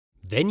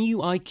Venue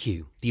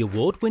IQ, the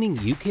award-winning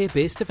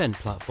UK-based event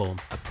platform,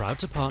 are proud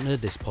to partner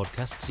this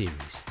podcast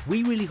series.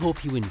 We really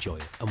hope you enjoy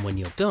it, and when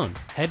you're done,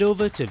 head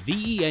over to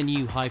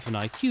venu-iq.com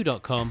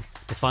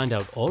to find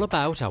out all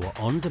about our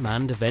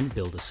on-demand event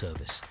builder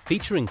service,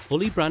 featuring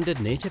fully branded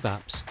native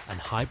apps and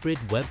hybrid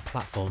web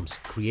platforms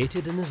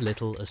created in as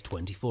little as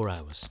 24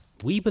 hours.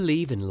 We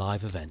believe in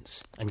live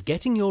events and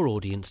getting your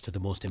audience to the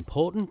most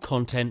important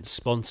content,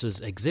 sponsors,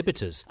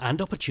 exhibitors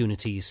and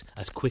opportunities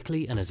as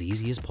quickly and as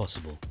easy as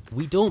possible.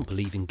 We don't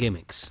believe in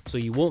gimmicks, so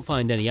you won't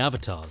find any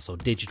avatars or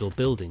digital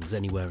buildings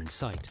anywhere in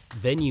sight.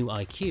 Venue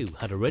IQ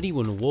had already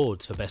won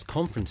awards for Best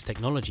Conference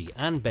Technology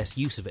and Best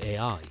Use of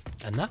AI,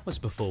 and that was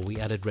before we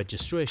added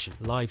registration,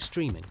 live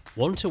streaming,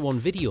 one-to-one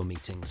video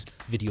meetings,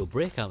 video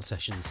breakout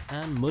sessions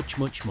and much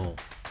more.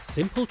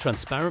 Simple,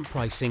 transparent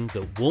pricing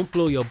that won't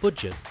blow your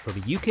budget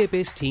from a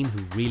UK-based team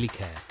who really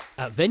care.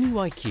 At Venue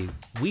IQ,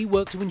 we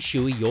work to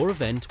ensure your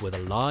event, whether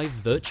live,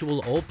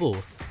 virtual or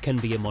both, can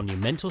be a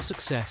monumental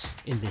success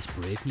in this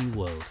brave new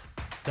world.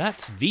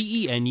 That's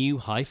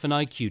venu-iq.com.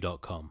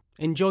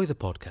 Enjoy the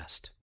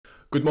podcast.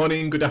 Good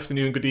morning, good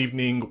afternoon, good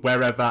evening,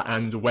 wherever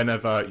and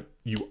whenever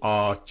you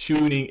are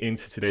tuning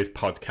into today's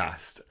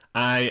podcast.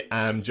 I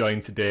am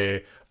joined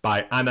today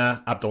by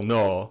Anna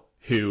Abdelnoor,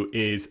 who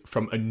is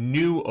from a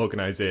new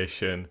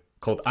organisation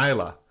called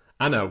Isla.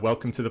 Anna,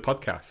 welcome to the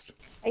podcast.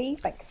 Hey,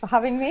 thanks for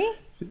having me.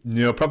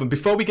 No problem.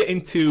 Before we get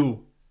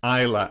into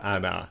Isla,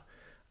 Anna,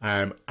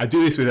 I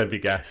do this with every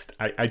guest.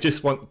 I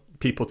just want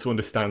people to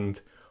understand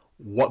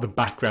what the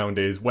background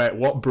is,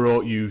 what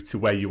brought you to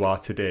where you are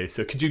today.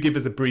 So could you give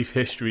us a brief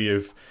history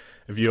of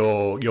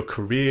your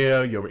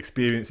career, your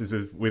experiences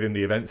within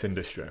the events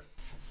industry?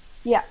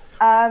 Yeah.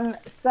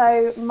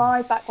 So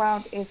my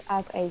background is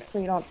as a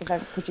freelance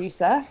event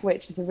producer,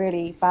 which is a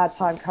really bad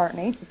time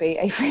currently to be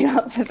a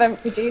freelance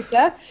event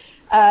producer.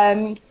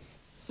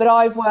 But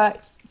I've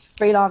worked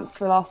freelance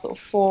for the last sort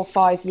of 4 or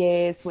 5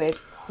 years with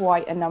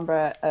quite a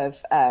number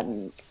of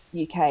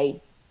UK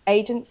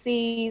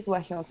agencies,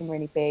 working on some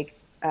really big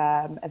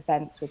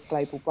events with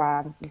global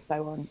brands and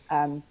so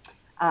on.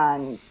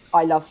 And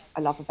I love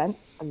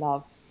events. I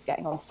love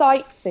getting on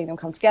site, seeing them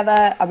come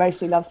together. I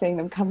mostly love seeing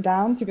them come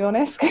down, to be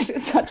honest, because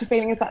it's such a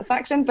feeling of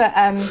satisfaction. But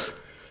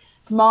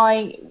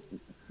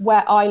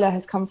where Isla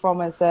has come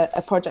from as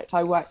a project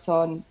I worked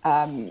on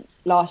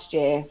last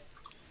year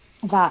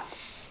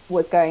that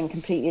was going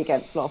completely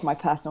against a lot of my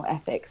personal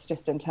ethics,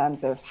 just in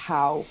terms of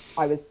how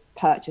I was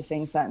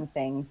purchasing certain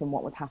things and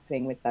what was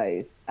happening with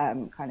those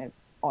kind of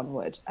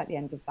onward at the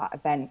end of that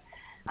event.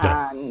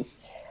 Yeah. And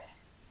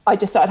I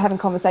just started having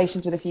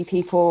conversations with a few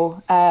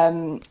people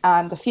and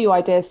a few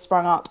ideas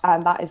sprung up,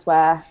 and that's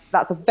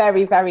a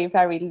very, very,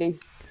 very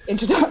loose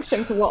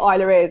introduction to what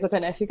Isla is. I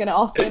don't know if you're going to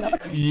ask me another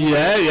question.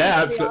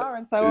 Yeah, absolutely.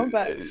 And so on,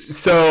 but...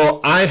 So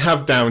I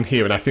have down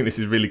here, and I think this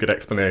is a really good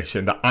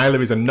explanation, that Isla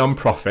is a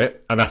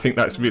non-profit, and I think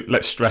that's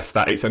let's stress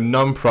that it's a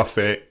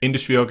non-profit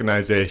industry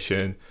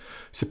organisation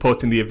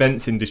supporting the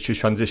events industry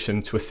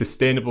transition to a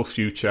sustainable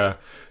future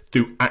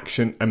through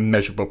action and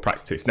measurable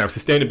practice. Now,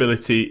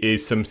 sustainability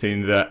is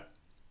something that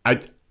I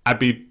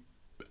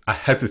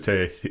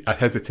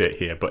hesitate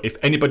here, but if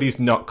anybody's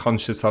not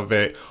conscious of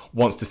it,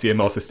 wants to see a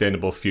more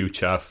sustainable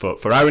future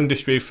for our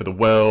industry, for the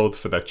world,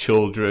 for their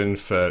children,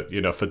 for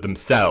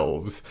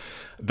themselves,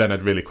 then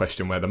I'd really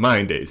question where the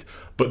mind is.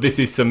 But this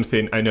is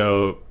something I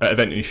know at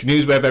Event Industry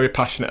News we're very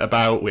passionate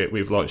about.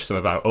 We've launched some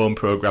of our own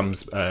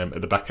programs at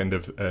the back end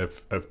of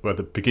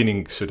the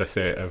beginning, should I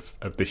say,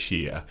 of this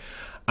year,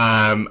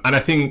 and I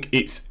think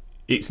it's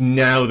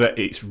now that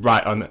it's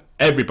right on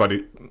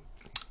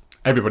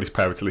everybody's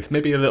priority list,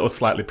 maybe a little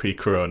slightly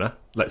pre-corona,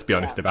 let's be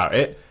honest about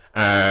it.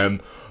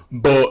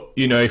 But,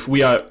 if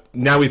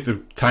now is the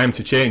time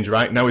to change,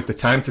 right? Now is the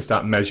time to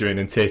start measuring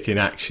and taking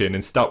action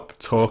and stop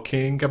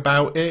talking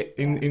about it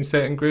in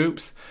certain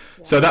groups.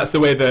 Yeah. So that's the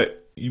way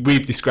that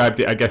we've described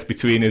it, I guess,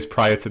 between us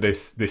prior to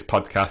this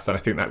podcast. And I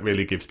think that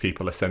really gives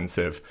people a sense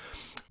of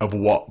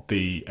what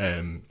the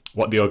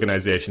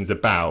organisation's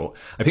about.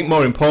 I think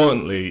more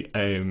importantly,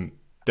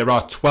 there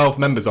are 12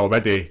 members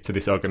already to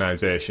this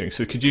organisation.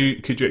 So could you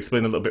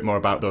explain a little bit more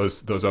about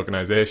those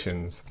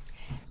organisations?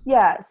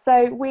 Yeah,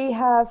 so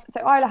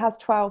Isla has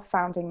 12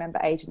 founding member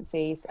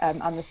agencies,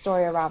 and the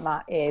story around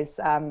that is,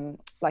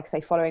 like I say,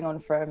 following on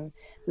from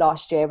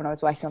last year when I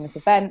was working on this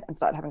event and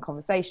started having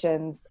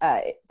conversations,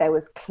 there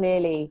was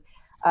clearly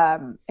a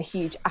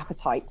huge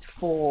appetite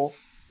for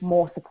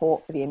more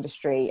support for the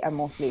industry and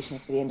more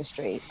solutions for the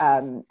industry.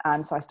 And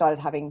so I started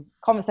having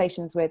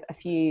conversations with a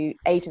few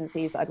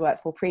agencies that I'd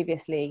worked for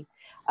previously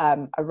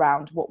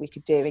around what we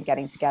could do and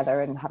getting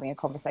together and having a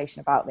conversation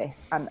about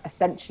this, and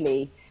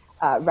essentially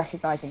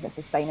recognizing that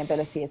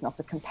sustainability is not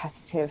a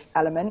competitive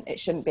element. It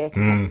shouldn't be a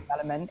competitive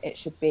element. It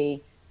should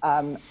be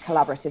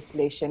collaborative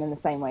solution, in the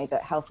same way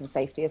that health and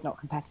safety is not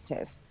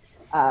competitive.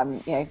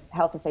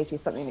 Health and safety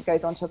is something that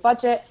goes onto a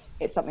budget.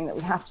 It's something that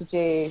we have to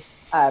do.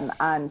 And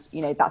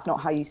that's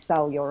not how you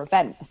sell your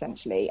event,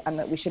 essentially, and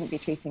that we shouldn't be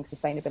treating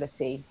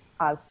sustainability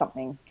as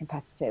something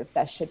competitive.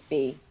 There should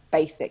be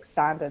basic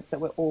standards that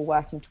we're all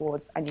working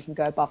towards, and you can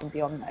go above and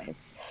beyond those.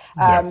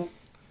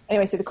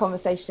 anyway, so the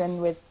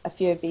conversation with a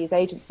few of these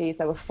agencies,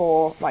 there were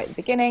 4 right at the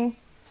beginning.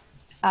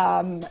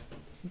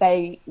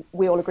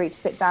 We all agreed to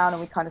sit down,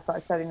 and we kind of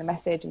started studying the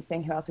message and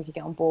seeing who else we could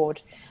get on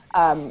board.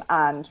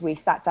 And we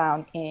sat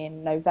down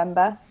in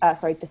December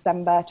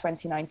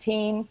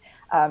 2019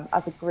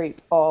 as a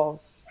group of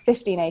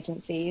 15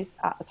 agencies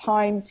at the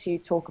time to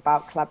talk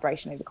about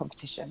collaboration over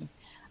competition.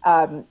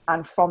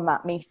 And from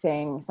that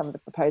meeting, some of the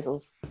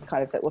proposals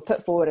kind of that were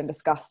put forward and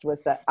discussed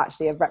was that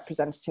actually a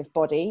representative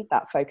body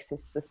that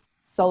focuses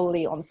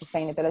solely on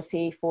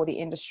sustainability for the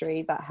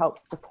industry, that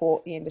helps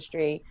support the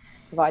industry,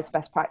 provides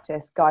best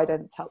practice,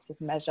 guidance, helps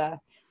us measure,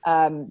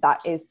 that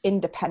is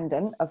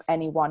independent of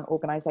any one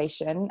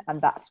organisation.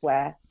 And that's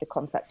where the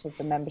concept of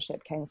the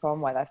membership came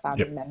from, where they're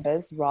founding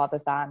members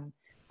rather than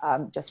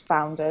just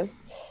founders,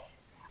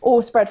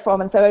 all spread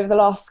from. And so over the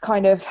last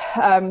kind of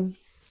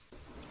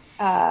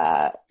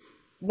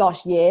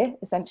last year,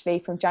 essentially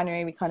from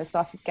January, we kind of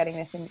started getting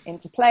this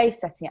into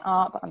place, setting it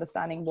up,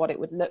 understanding what it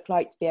would look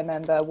like to be a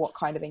member, what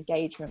kind of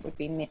engagement would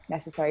be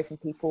necessary from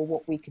people,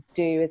 what we could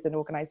do as an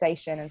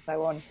organisation, and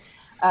so on.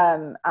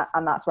 And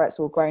that's where it's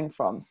all grown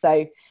from.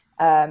 So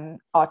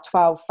our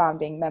 12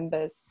 founding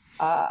members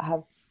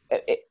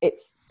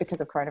it's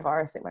because of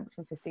coronavirus, it went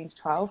from 15 to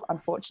 12,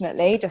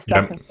 unfortunately, just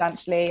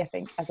circumstantially, I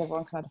think, as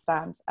everyone can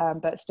understand,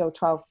 but still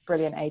 12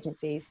 brilliant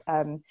agencies.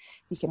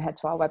 You can head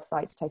to our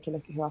website to take a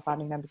look at who our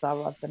founding members are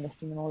rather than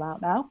listing them all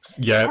out now.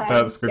 Yeah,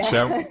 that's a good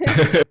show.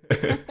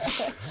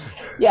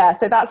 Yeah,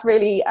 so that's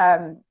really,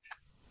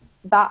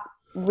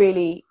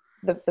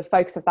 the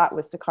focus of that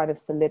was to kind of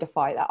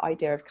solidify that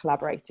idea of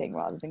collaborating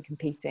rather than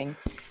competing.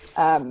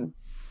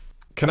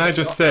 Can I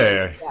just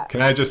say,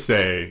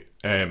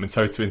 and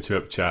sorry to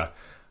interrupt you,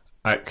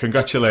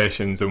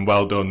 congratulations and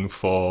well done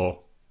for,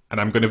 and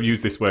I'm going to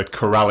use this word,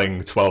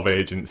 corralling 12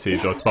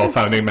 agencies or 12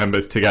 founding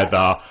members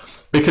together.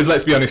 Because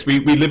let's be honest, we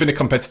live in a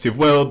competitive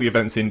world, the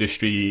events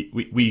industry,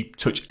 we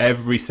touch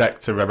every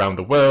sector around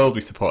the world,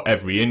 we support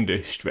every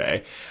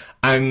industry.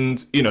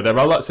 And, you know, there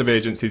are lots of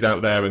agencies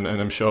out there, and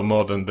I'm sure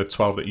more than the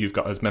 12 that you've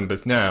got as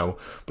members now,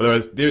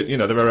 but there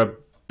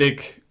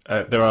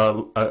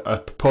are a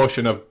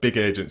proportion of big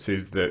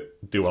agencies that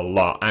do a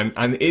lot,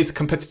 and it is a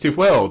competitive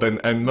world,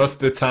 and most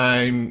of the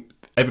time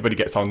everybody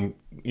gets on,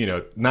 you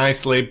know,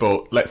 nicely,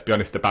 but let's be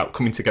honest, about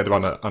coming together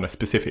on a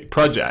specific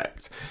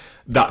project,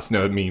 that's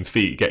no mean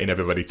feat, getting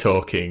everybody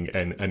talking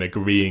and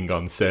agreeing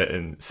on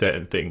certain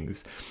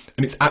things.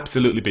 And it's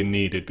absolutely been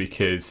needed,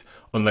 because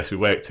unless we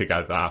work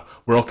together,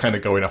 we're all kind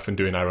of going off and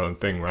doing our own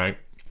thing, right?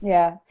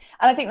 Yeah,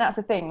 and I think that's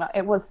the thing, like,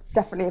 it was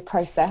definitely a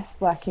process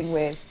working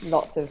with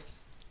lots of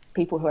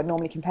people who are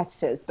normally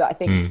competitors, but I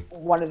think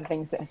one of the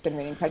things that has been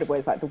really incredible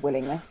is like the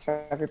willingness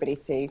for everybody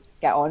to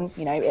get on.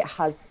 You know, it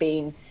has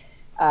been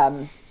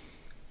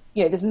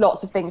you know, there's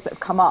lots of things that have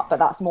come up, but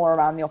that's more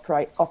around the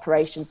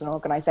operations and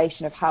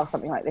organisation of how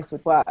something like this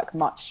would work,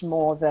 much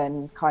more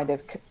than kind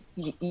of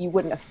you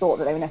wouldn't have thought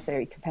that they were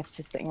necessarily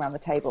competitors sitting around the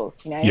table.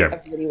 You know,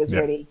 everybody was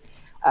really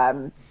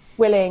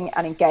willing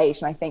and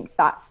engaged, and I think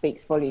that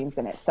speaks volumes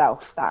in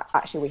itself, that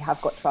actually we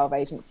have got 12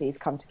 agencies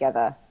come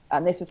together.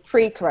 And this was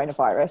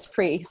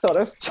pre-coronavirus, sort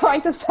of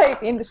trying to save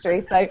the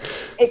industry. So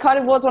it kind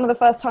of was one of the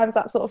first times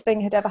that sort of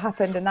thing had ever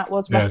happened. And that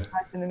was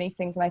recognised in the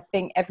meetings. And I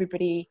think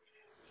everybody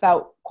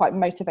felt quite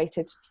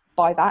motivated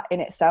by that in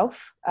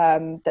itself,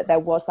 that there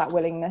was that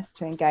willingness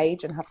to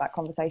engage and have that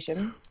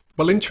conversation.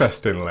 Well,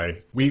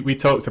 interestingly, we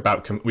talked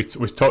about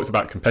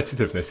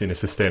competitiveness in a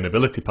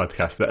sustainability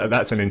podcast.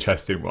 That's an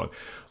interesting one.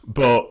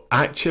 But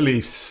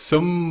actually,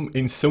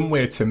 in some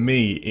way, to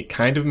me, it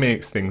kind of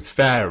makes things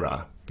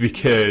fairer,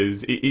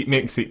 because it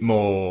makes it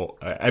more,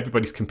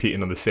 everybody's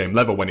competing on the same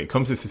level when it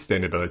comes to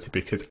sustainability,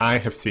 because I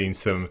have seen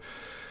some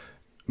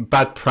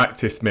bad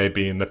practice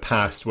maybe in the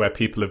past where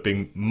people have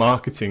been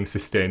marketing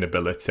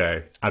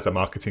sustainability as a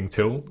marketing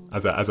tool,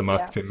 as a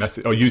marketing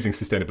message, or using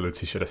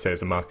sustainability, should I say,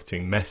 as a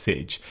marketing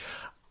message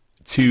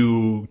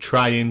to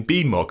try and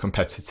be more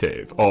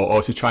competitive,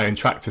 or to try and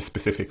attract a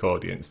specific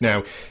audience.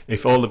 Now,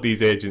 if all of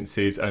these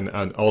agencies and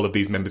all of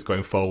these members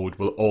going forward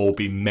will all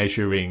be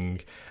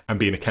measuring and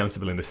being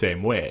accountable in the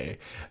same way,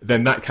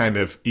 then that kind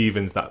of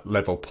evens that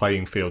level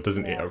playing field,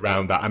 doesn't it,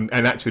 around that, and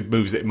actually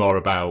moves it more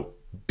about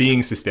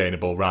being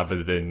sustainable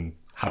rather than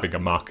having a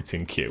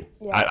marketing cue.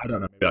 I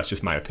don't know, maybe that's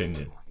just my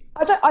opinion.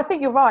 I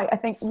think you're right. I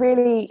think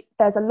really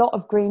there's a lot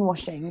of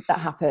greenwashing that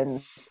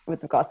happens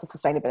with regards to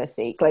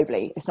sustainability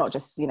globally. It's not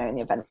just, you know, in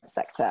the event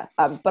sector.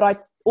 But I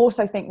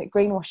also think that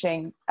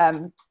greenwashing,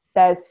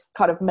 there's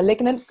kind of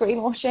malignant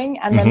greenwashing,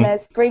 and then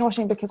there's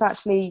greenwashing because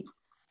actually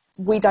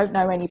we don't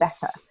know any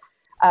better.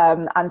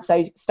 And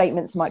so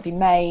statements might be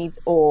made,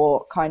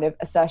 or kind of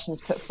assertions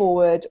put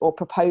forward, or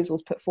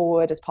proposals put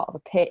forward as part of a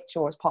pitch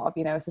or as part of,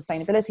 you know, a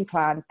sustainability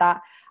plan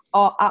that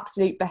are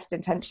absolute best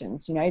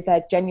intentions. You know,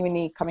 they're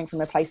genuinely coming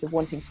from a place of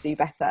wanting to do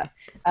better.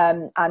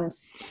 And,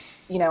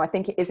 you know, I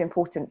think it is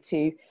important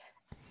to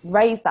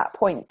raise that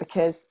point,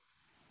 because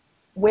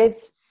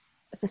with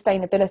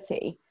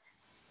sustainability,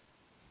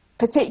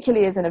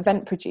 particularly as an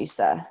event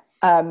producer,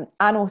 And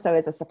also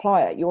as a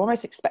supplier, you're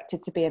almost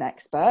expected to be an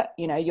expert.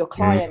 You know, your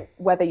client,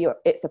 whether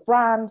it's a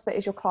brand that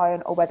is your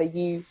client, or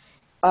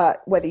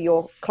whether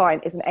your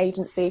client is an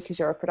agency because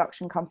you're a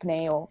production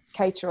company or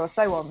caterer or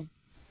so on,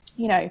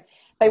 you know,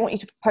 they want you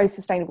to propose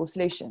sustainable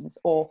solutions,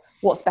 or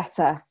what's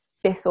better,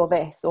 this or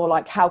this, or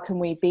like, how can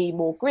we be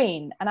more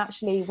green? And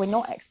actually, we're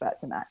not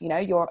experts in that. You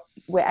know,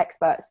 we're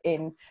experts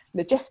in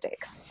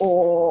logistics,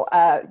 or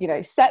you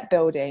know, set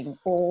building,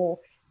 or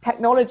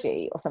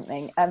technology, or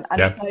something.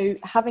 So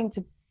having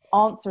to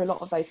answer a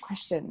lot of those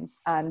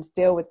questions and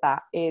deal with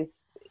that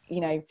is,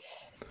 you know,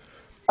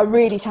 a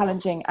really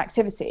challenging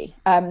activity.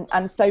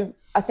 And so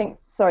I think,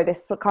 sorry,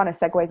 this kind of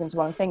segues into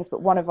one of the things,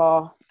 but one of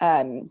our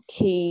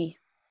key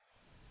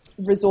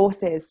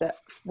resources that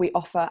we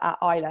offer at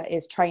Isla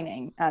is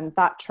training, and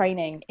that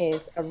training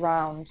is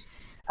around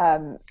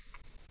how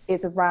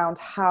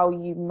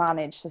you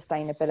manage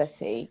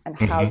sustainability, and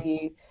how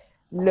you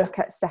look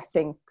at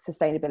setting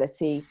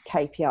sustainability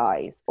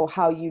KPIs, or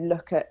how you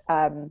look at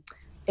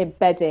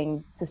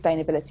embedding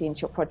sustainability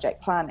into your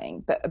project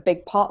planning. But a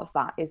big part of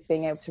that is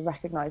being able to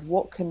recognize,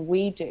 what can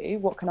we do,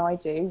 what can I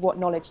do, what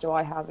knowledge do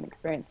I have and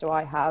experience do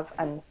I have,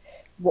 and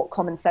what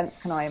common sense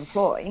can I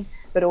employ,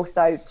 but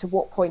also to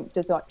what point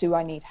do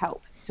I need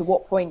help? To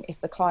what point, if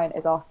the client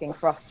is asking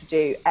for us to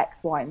do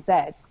X, Y, and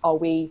Z, are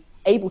we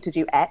able to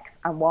do X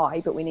and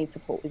Y, but we need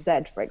support with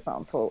Z, for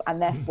example?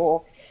 And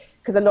therefore,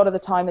 because a lot of the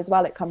time as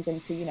well, it comes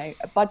into, you know,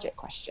 a budget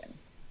question.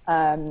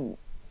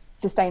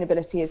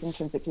 Sustainability is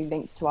intrinsically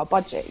linked to our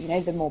budget. You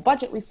know, the more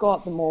budget we've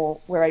got, the more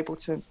we're able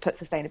to put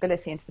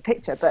sustainability into the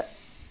picture. But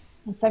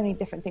there's so many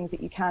different things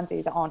that you can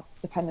do that aren't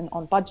dependent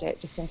on budget,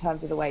 just in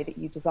terms of the way that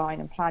you design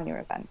and plan your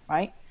event,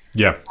 right?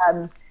 Yeah.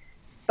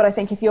 But I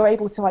think if you're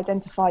able to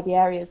identify the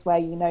areas where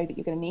you know that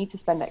you're going to need to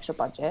spend extra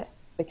budget,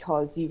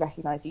 because you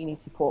recognize you need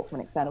support from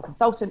an external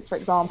consultant, for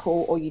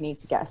example, or you need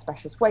to get a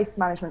specialist waste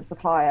management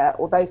supplier,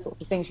 or those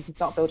sorts of things, you can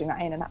start building that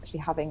in and actually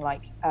having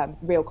like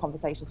real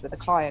conversations with the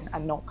client,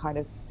 and not kind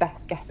of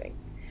best guessing.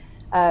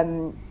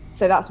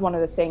 So that's one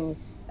of the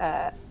things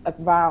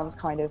around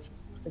kind of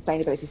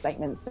sustainability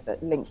statements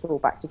that links all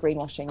back to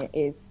greenwashing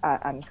is,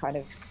 and kind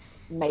of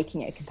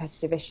making it a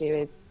competitive issue,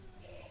 is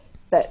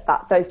that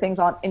those things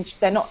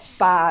they're not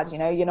bad. You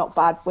know, you're not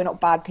bad. We're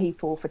not bad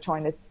people for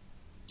trying to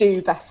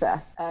do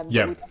better. We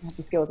don't have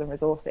the skills and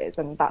resources,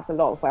 and that's a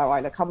lot of where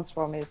Isla comes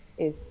from.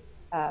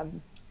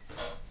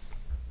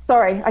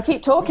 Sorry, I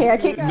keep talking. I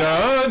keep going.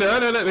 No.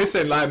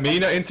 Listen, like, me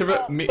not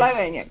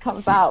flowing, it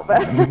comes out.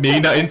 But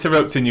me not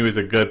interrupting you is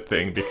a good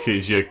thing,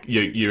 because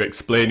you're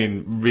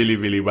explaining really,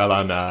 really well,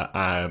 Anna,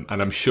 and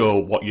I'm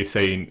sure what you're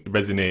saying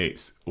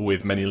resonates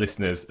with many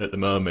listeners at the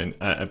moment,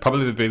 and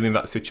probably being in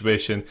that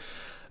situation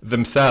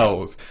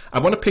themselves. I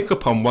want to pick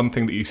up on one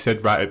thing that you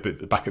said back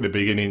at the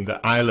beginning, that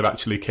Isla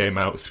actually came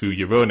out through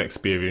your own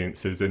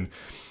experiences and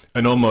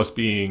almost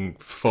being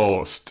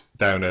forced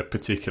down a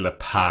particular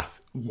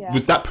path. Yeah.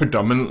 Was that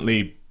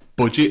predominantly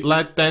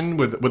budget-led then?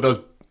 Were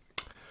those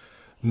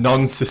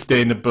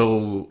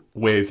non-sustainable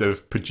ways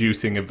of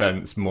producing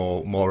events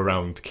more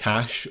around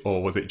cash,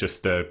 or was it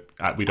just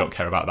we don't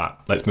care about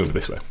that, let's move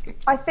this way?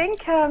 I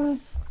think so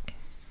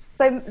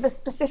the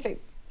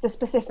specific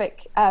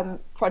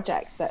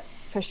project that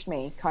pushed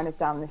me kind of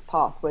down this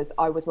path was,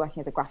 I was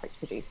working as a graphics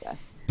producer.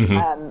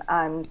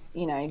 And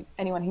you know,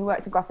 anyone who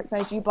works in graphics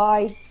knows you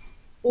buy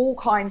all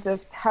kinds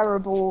of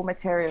terrible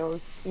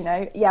materials. You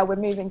know, yeah, we're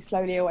moving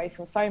slowly away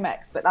from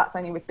Fomex, but that's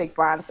only with big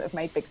brands that have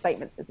made big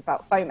statements. It's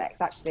about Fomex,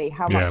 actually.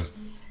 How much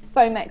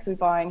Fomex are we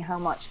buying? How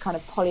much kind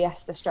of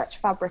polyester stretch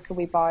fabric are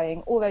we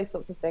buying? All those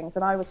sorts of things.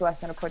 And I was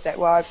working on a project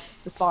where I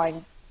was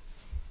buying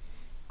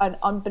an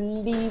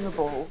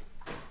unbelievable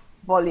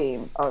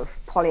volume of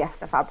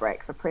polyester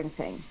fabric for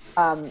printing,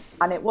 and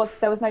there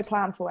was no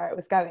plan for where it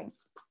was going.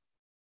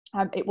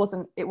 It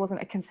wasn't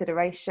a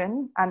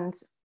consideration, and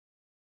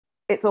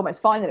it's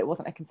almost fine that it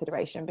wasn't a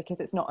consideration, because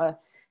it's not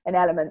an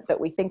element that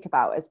we think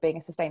about as being a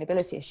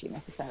sustainability issue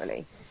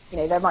necessarily. You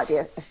know, there might be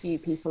a few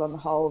people on the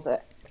whole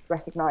that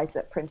recognize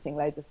that printing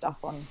loads of stuff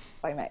on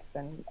Fomex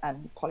and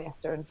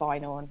polyester and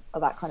vinyl and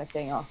all that kind of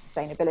thing are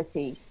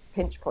sustainability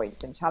pinch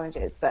points and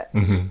challenges, but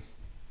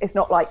it's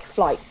not like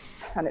flights,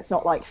 and it's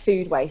not like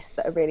food waste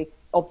that are really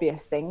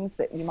obvious things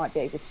that you might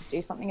be able to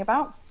do something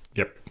about.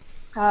 Yep.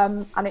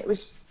 And it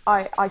was,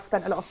 I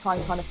spent a lot of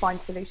time trying to find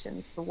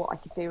solutions for what I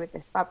could do with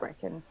this fabric,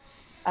 and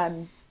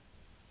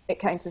it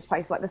came to this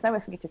place like, there's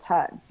nowhere for me to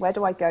turn. Where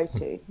do I go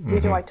to?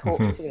 Who do I talk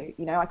to?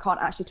 You know, I can't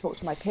actually talk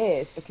to my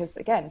peers, because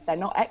again, they're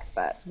not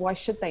experts. Why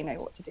should they know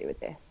what to do with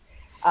this?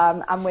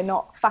 And we're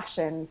not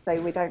fashion, so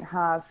we don't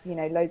have, you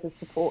know, loads of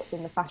supports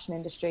in the fashion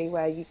industry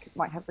where you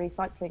might have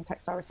recycling,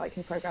 textile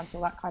recycling programs,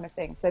 all that kind of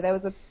thing. So there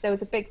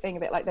was a big thing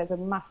of it, like there's a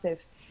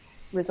massive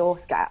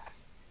resource gap,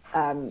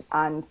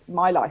 and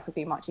my life would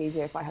be much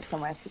easier if I had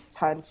somewhere to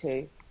turn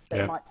to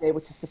that might be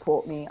able to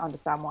support me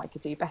understand what I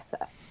could do better.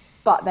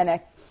 But then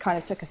I kind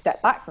of took a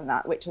step back from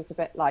that, which was a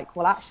bit like,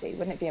 well, actually,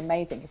 wouldn't it be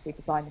amazing if we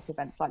designed this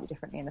event slightly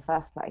differently in the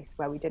first place,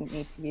 where we didn't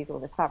need to use all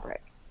this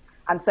fabric?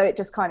 And so it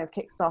just kind of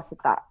kick-started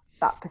that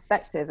that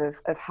perspective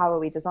of how are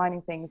we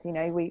designing things. You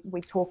know,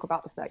 we talk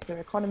about the circular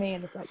economy,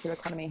 and the circular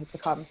economy has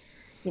become,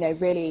 you know,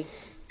 really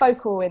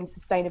focal in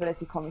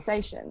sustainability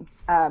conversations.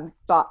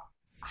 But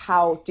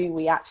how do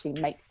we actually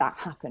make that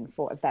happen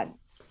for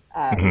events?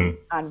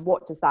 And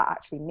what does that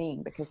actually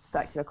mean? Because the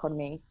circular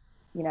economy,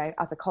 you know,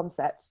 as a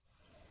concept,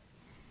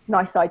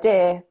 nice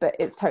idea, but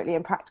it's totally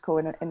impractical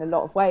in a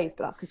lot of ways.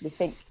 But that's because we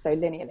think so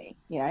linearly,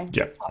 you know,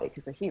 partly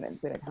because we're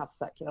humans. We don't have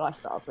circular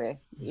lifestyles. We're,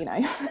 you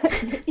know,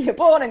 you're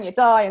born and you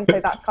die. And so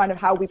that's kind of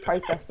how we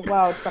process the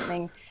world.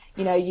 Something,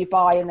 you know, you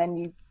buy and then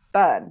you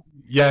burn.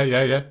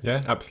 Yeah,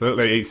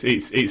 absolutely.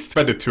 It's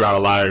threaded through our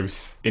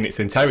lives in its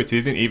entirety,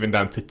 isn't it? Even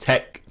down to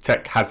tech.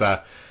 Tech has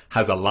a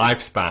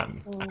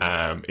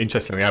lifespan.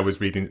 Interestingly, I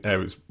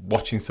was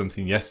watching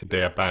something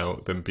yesterday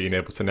about them being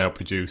able to now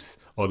produce,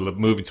 or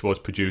moving towards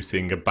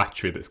producing, a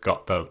battery that's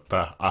got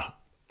a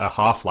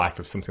half-life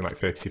of something like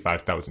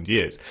 35,000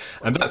 years,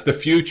 and that's the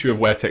future of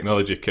where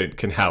technology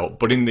can help.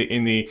 But in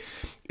the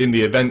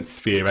event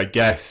sphere, I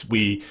guess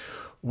we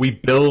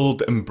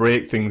build and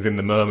break things in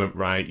the moment,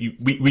 right?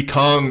 We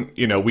can't,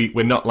 you know,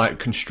 we're not like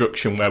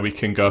construction where we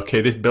can go,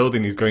 okay, this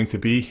building is going to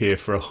be here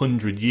for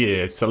 100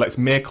 years, so let's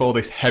make all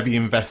this heavy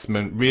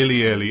investment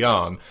really early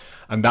on,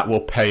 and that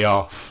will pay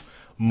off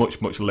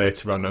much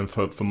later on and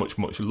for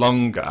much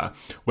longer.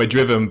 We're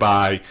driven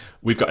by,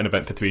 we've got an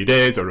event for 3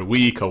 days or a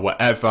week or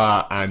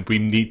whatever, and we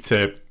need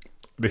to,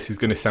 this is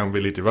going to sound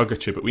really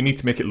derogatory, but we need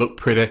to make it look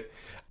pretty.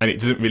 And it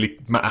doesn't really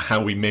matter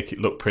how we make it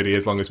look pretty,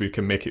 as long as we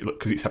can make it look,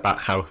 because it's about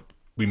how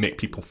we make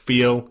people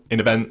feel in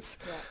events.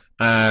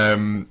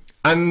 And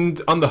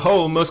on the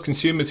whole, most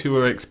consumers who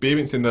are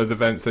experiencing those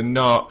events are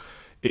not,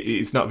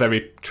 it's not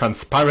very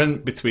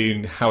transparent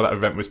between how that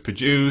event was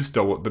produced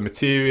or what the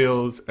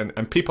materials,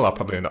 and people are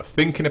probably not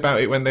thinking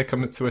about it when they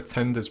come to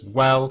attend as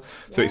well.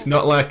 So it's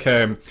not like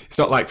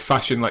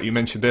fashion, like you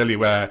mentioned earlier,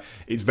 where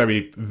it's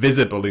very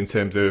visible in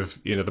terms of,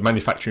 you know, the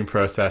manufacturing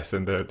process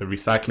and the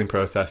recycling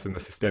process and the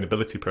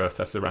sustainability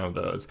process around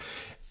those.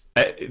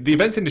 The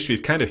events industry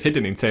is kind of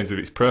hidden in terms of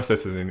its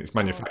processes and its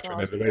manufacturing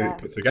and the way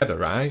it's put together,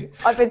 right?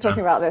 I've been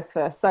talking about this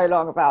for so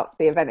long, about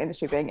the event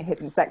industry being a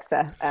hidden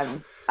sector.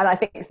 And I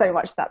think so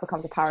much that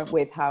becomes apparent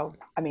with how,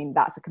 I mean,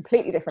 that's a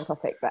completely different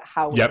topic, but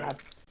how we have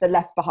the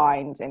left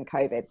behind in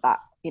COVID, that,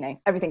 you know,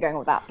 everything going on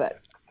with that, but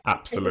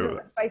absolutely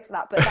space for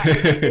that, but that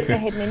is a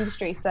hidden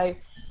industry. So,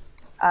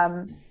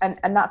 and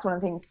that's one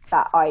of the things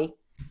that I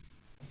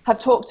have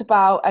talked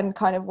about, and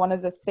kind of one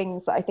of the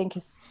things that I think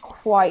is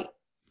quite,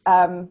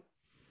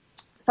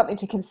 something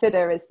to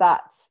consider is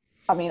that,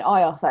 I mean,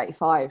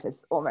 IR35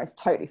 is almost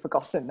totally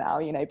forgotten now,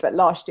 you know, but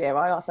last year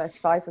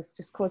IR35 was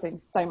just causing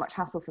so much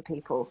hassle for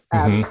people.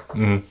 And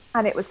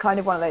it was kind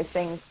of one of those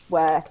things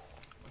where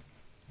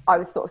I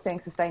was sort of seeing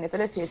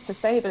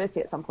sustainability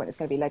at some point is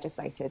going to be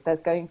legislated.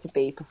 There's going to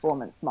be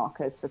performance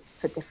markers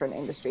for different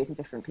industries and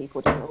different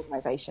people, different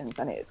organizations.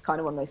 And it's kind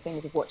of one of those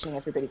things of watching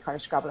everybody kind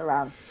of scrabble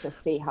around to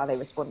see how they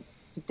respond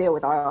to deal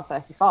with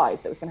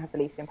IR35 that was going to have the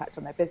least impact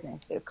on their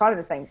business. It was kind of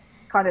the same,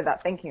 kind of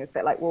that thinking. It was a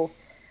bit like, well,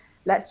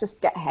 let's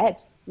just get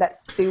ahead.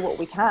 Let's do what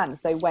we can.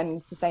 So when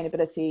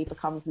sustainability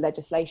becomes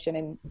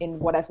legislation in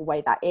whatever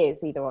way that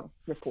is, either on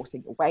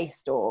reporting your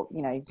waste or,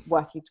 you know,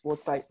 working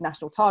towards both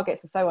national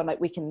targets or so on, like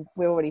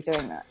we're already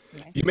doing that.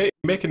 You know? You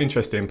make an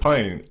interesting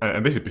point,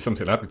 and this would be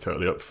something I'd be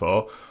totally up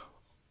for.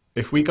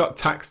 If we got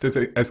taxed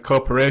as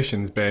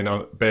corporations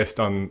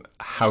based on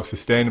how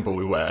sustainable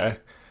we were,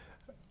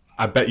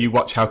 I bet you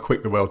watch how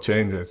quick the world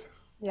changes.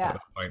 Yeah. At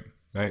that point,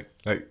 right?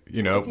 Like,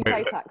 you know, if you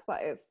pay tax,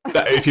 that is.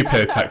 If you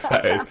pay tax,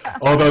 that is.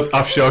 All those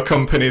offshore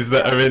companies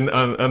that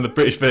are on the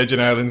British Virgin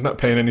Islands not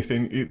paying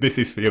anything. This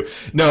is for you.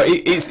 No,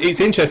 it's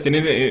interesting,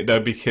 isn't it, though,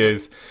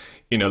 because,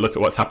 you know, look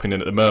at what's happening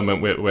at the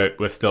moment.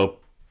 We're still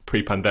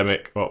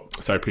pre-pandemic.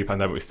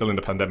 We're still in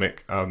the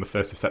pandemic. On the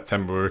 1st of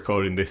September, we're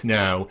recording this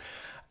now.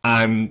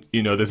 And,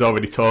 you know, there's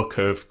already talk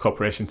of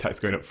corporation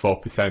tax going up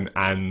 4%,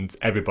 and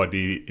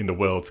everybody in the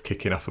world's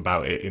kicking off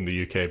about it in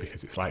the UK,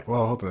 because it's like,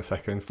 well, hold on a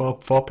second,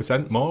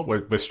 4% more?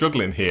 We're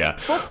struggling here.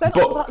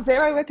 4% of that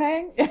zero we're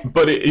paying?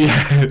 But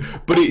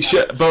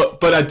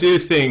I do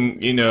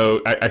think, you know,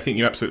 I think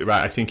you're absolutely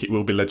right. I think it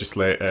will be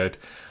legislated.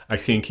 I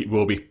think it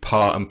will be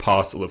part and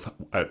parcel of,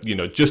 you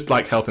know, just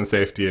like health and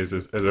safety is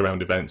as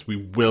around events, we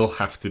will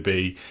have to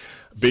be,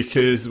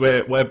 because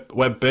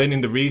we're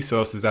burning the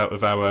resources out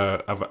of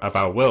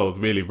our world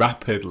really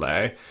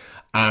rapidly,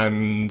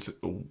 and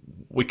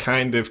we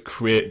kind of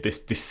create this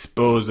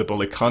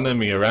disposable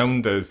economy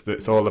around us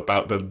that's all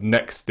about the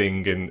next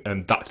thing,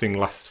 and that thing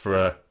lasts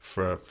for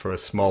a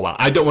small while.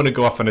 I don't want to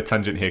go off on a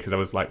tangent here, because I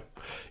was like,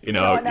 you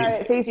know, no,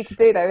 it's easy to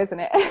do though, isn't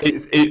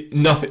it?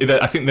 Nothing.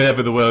 I think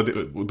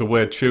the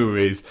word true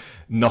is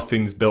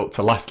nothing's built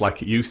to last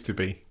like it used to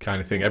be,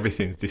 kind of thing.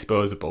 Everything's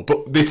disposable.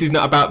 But this is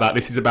not about that.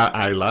 This is about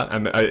Isla,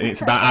 and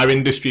it's about our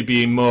industry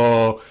being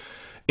more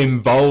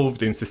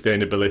involved in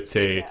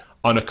sustainability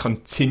on a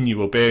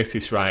continual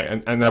basis,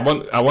 right? And I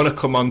want to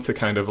come on to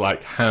kind of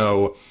like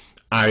how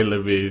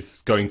Isla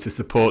is going to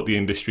support the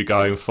industry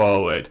going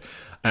forward.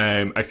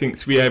 I think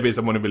 3 areas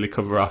I want to really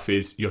cover off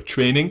is your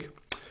training,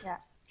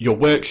 your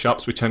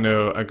workshops, which I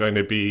know are going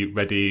to be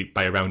ready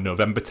by around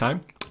November time,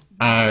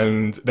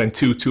 and then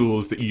 2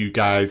 tools that you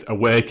guys are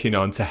working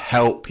on to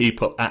help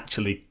people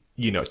actually,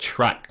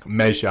 track,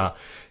 measure,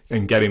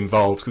 and get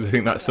involved. Because I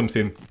think that's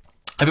something,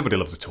 everybody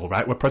loves a tool,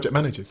 right? We're project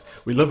managers.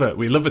 We love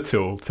a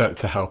tool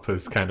to help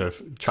us kind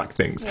of track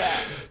things. Yeah.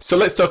 So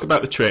let's talk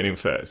about the training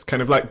first.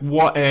 Kind of like,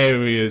 what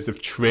areas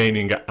of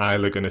training at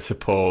Isla are going to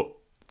support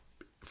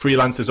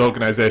freelancers,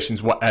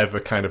 organizations,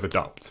 whatever kind of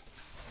adopt?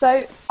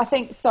 So I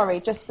think,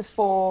 just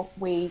before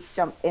we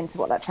jump into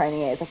what that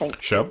training is, I think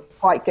Sure. it's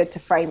quite good to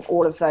frame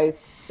all of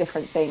those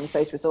different things,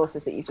 those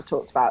resources that you just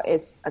talked about,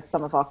 as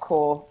some of our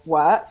core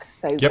work.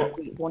 So what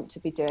we want to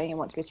be doing and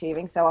want to be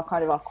achieving. So our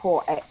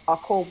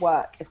core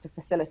work is to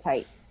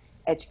facilitate,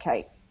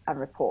 educate, and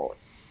report.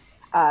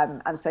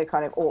 And so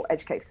or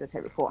educate,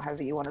 facilitate, report,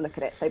 however you want to look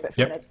at it. So, but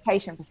from an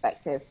education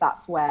perspective,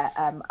 that's where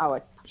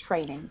our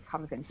training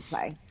comes into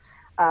play.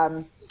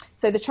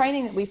 So the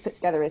training that we've put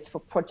together is for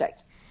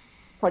project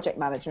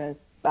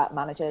managers,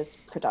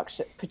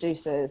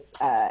 producers,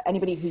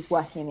 anybody who's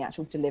working in the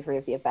actual delivery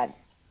of the event.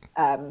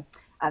 And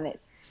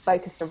it's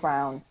focused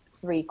around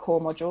 3 core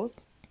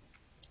modules.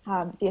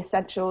 The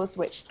essentials,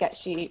 which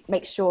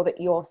makes sure that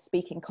you're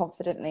speaking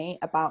confidently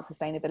about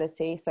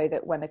sustainability, so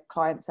that when a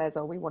client says,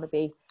 we want to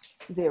be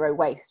zero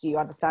waste, you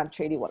understand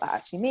truly what that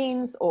actually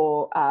means,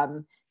 or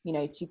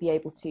to be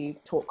able to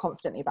talk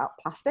confidently about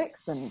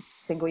plastics and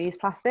single-use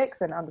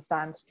plastics and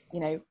understand,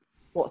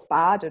 what's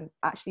bad and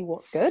actually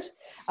what's good.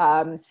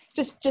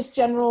 Just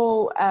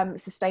general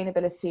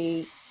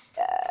sustainability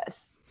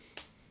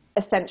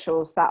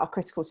essentials that are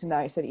critical to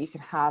know, so that you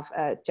can have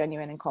a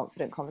genuine and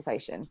confident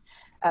conversation.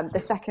 The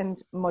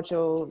second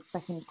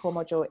core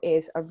module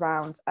is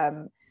around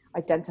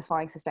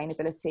identifying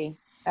sustainability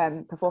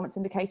performance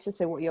indicators.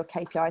 So what are your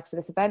KPIs for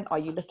this event? Are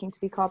you looking to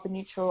be carbon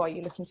neutral? Are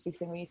you looking to be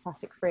single-use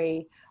plastic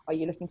free? Are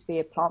you looking to be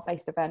a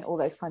plant-based event? All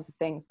those kinds of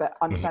things, but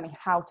understanding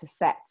how to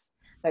set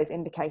those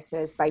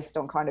indicators based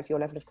on kind of your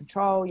level of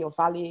control, your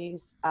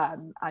values,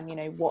 and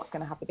what's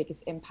going to have the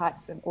biggest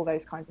impact, and all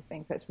those kinds of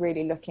things. So it's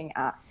really looking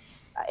at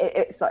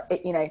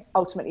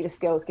ultimately the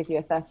skills give you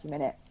a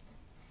 30-minute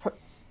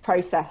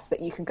process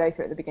that you can go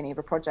through at the beginning of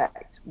a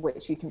project,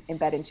 which you can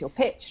embed into your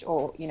pitch,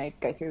 or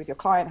go through with your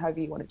client,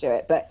 however you want to do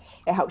it. But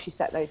it helps you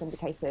set those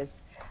indicators.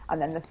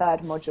 And then the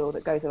third module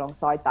that goes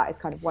alongside that is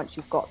kind of, once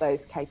you've got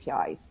those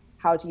KPIs,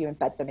 how do you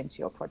embed them into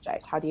your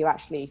project? How do you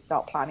actually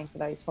start planning for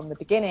those from the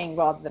beginning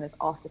rather than as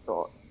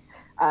afterthoughts?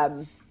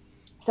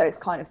 So it's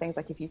kind of things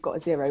like, if you've got a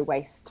zero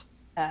waste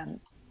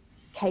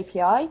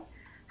KPI,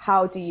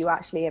 how do you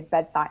actually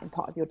embed that in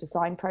part of your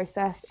design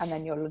process, and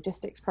then your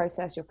logistics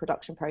process, your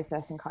production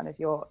process, and kind of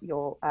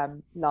your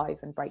live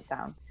and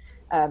breakdown.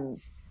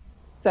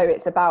 So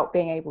it's about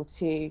being able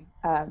to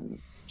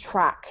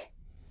track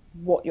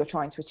what you're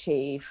trying to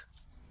achieve,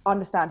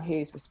 understand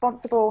who's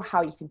responsible,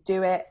 how you can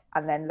do it,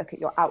 and then look at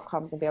your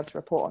outcomes and be able to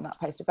report on that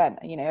post-event.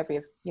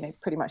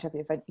 And pretty much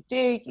every event you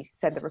do, you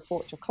send a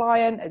report to your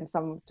client and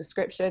some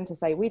description to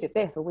say, we did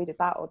this, or we did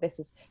that, or this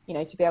was,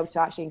 to be able to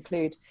actually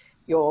include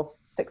your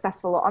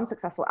successful or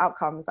unsuccessful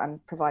outcomes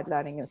and provide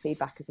learning and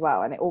feedback as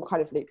well. And it all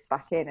kind of loops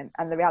back in.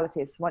 And the reality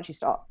is, once you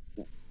start,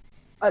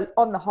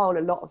 on the whole,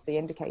 a lot of the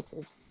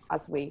indicators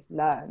as we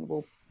learn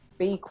will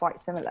be quite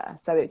similar.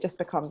 So it just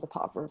becomes a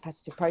part of a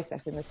repetitive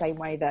process, in the same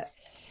way that,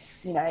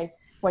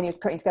 when you're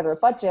putting together a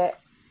budget,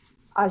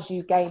 as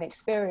you gain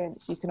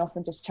experience, you can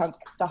often just chunk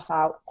stuff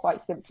out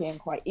quite simply and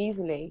quite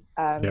easily.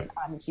 And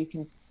you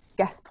can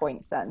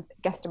guesstimate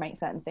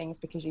certain things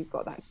because you've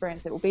got that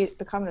experience. It will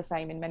become the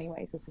same in many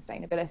ways with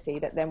sustainability,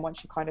 that then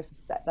once you kind of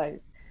set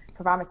those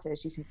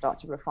parameters, you can start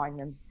to refine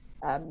them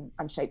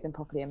and shape them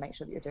properly and make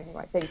sure that you're doing the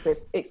right things. So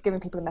it's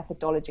giving people a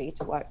methodology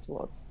to work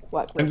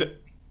with.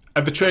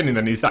 And the training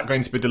then, is that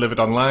going to be delivered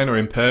online or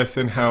in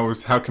person?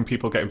 How can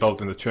people get involved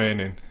in the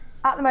training?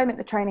 At the moment,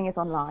 the training is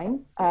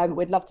online.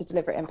 We'd love to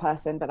deliver it in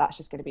person, but that's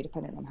just going to be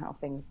dependent on how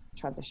things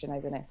transition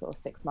over the next sort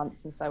of 6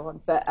 months and so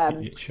on. But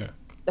Sure.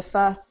 The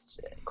first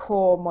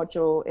core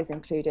module is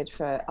included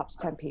for up to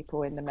 10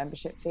 people in the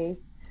membership fee,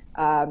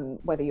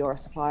 whether you're a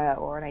supplier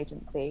or an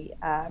agency.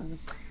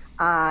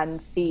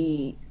 And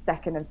the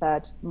second and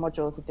third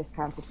modules are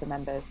discounted for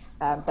members,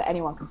 but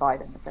anyone can buy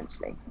them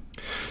essentially.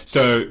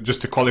 So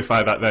just to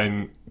qualify that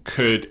then,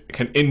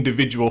 can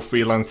individual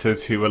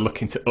freelancers who are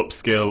looking to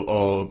upskill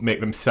or make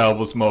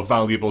themselves more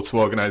valuable to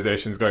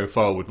organisations going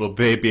forward, will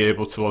they be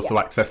able to also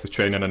access the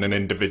training on an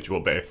individual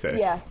basis?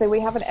 Yeah, so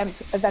we have an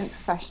event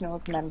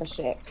professionals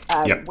membership,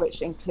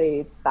 which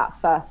includes that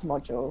first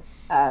module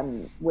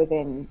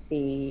within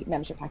the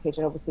membership package.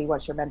 And obviously,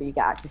 once you're a member, you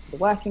get access to the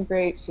working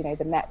groups, the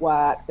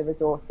network, the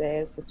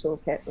resources, the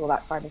toolkits, all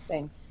that kind of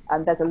thing.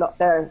 There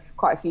are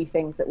quite a few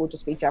things that will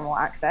just be general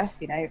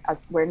access, as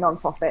we're a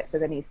non-profit, so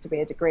there needs to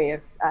be a degree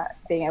of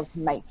being able to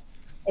make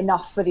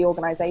enough for the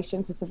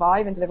organisation to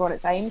survive and deliver on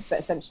its aims. But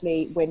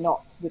essentially, we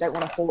don't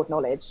want to hoard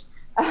knowledge.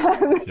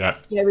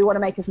 We want to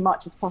make as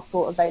much as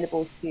possible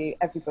available to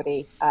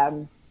everybody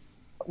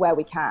where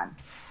we can.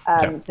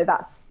 So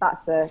that's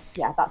the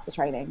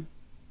training.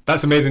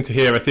 That's amazing to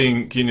hear. I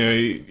think,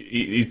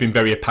 he's been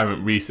very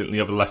apparent recently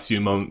over the last few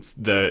months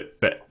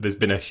that there's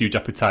been a huge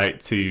appetite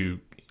to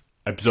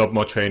absorb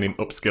more training,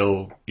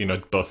 upskill,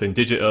 both in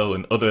digital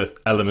and other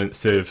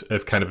elements of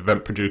kind of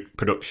event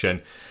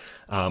production,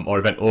 or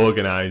event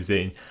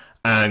organising.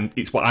 And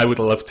it's what I would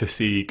love to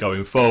see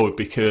going forward,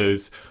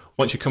 because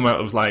once you come out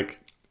of like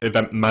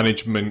event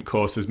management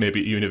courses, maybe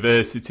at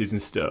universities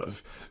and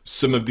stuff,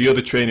 some of the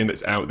other training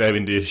that's out there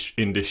in the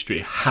industry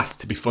has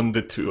to be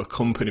funded through a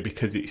company,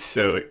 because it's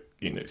so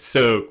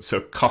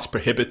cost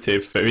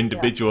prohibitive for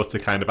individuals to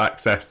kind of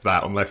access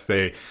that, unless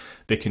they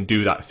can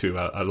do that through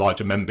a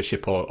larger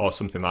membership or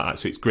something like that.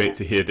 So it's great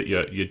to hear that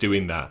you're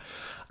doing that.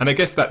 And I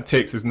guess that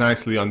takes us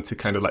nicely on to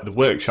kind of like the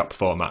workshop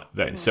format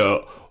then.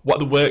 So what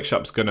are the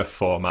workshops going to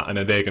format, and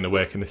are they going to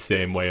work in the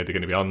same way? Are they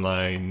going to be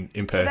online,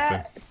 in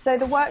person? So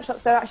the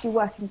workshops, they're actually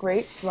working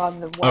groups rather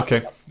than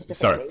workshops. Okay,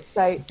 sorry.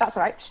 So that's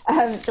all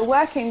right. The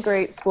working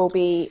groups will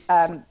be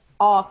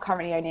are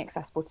currently only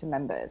accessible to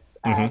members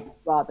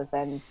rather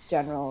than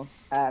general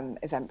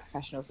event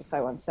professionals or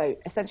so on. So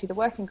essentially the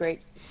working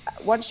groups,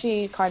 once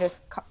you kind of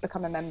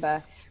become a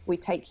member, we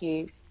take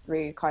you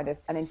through kind of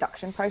an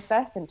induction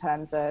process, in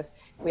terms of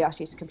we ask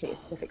you to complete a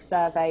specific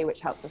survey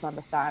which helps us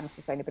understand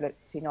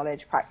sustainability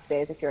knowledge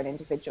practices. If you're an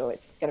individual,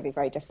 it's going to be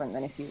very different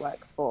than if you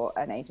work for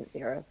an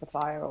agency or a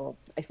supplier, or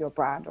if you're a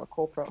brand or a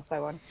corporate or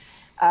so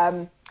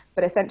on.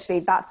 But essentially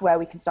that's where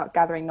we can start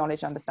gathering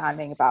knowledge,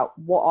 understanding about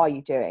what are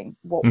you doing,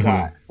 what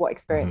works, what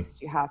experiences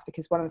do you have.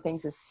 Because one of the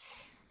things is,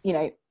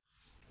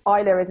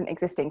 Isla isn't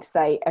existing to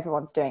say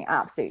everyone's doing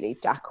absolutely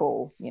jack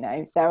all.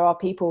 There are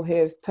people who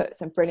have put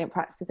some brilliant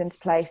practices into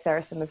place. There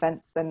are some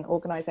events and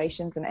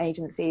organisations and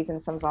agencies,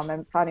 and some of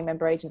our founding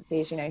member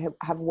agencies, who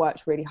have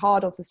worked really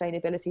hard on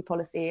sustainability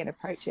policy and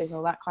approaches and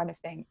all that kind of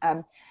thing.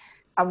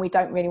 And we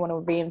don't really want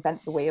to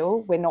reinvent the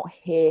wheel. We're not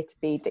here to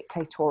be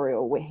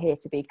dictatorial. We're here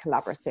to be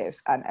collaborative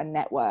and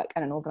network,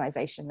 and an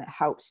organisation that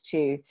helps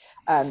to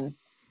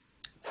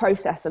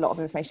process a lot of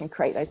information,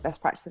 create those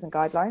best practices and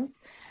guidelines.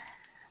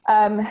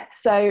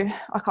 So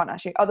I can't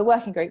actually, the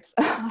working groups,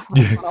 I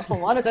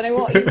don't know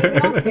what you've been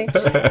asking.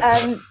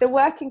 The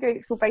working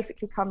groups will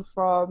basically come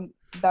from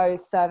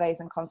those surveys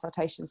and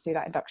consultations through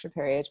that induction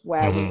period,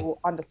 where we will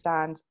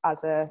understand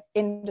as a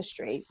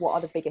industry what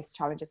are the biggest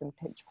challenges and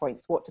pinch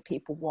points, what do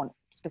people want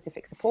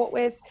specific support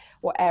with,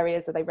 what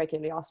areas are they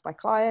regularly asked by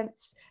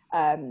clients,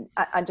 and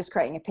just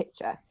creating a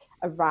picture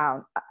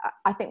around.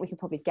 I think we can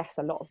probably guess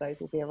a lot of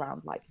those will be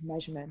around like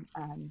measurement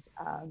and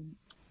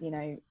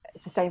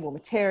sustainable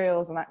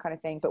materials and that kind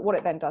of thing. But what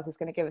it then does is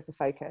going to give us a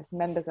focus.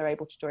 Members are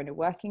able to join a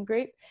working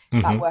group.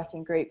 That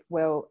working group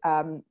will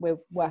we're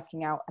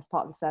working out as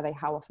part of the survey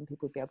how often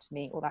people would be able to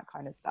meet, all that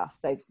kind of stuff.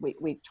 So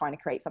we're trying to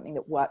create something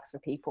that works for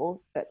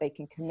people, that they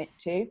can commit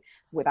to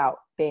without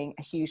being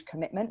a huge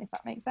commitment, if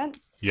that makes sense.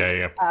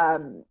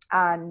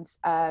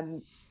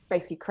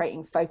 Basically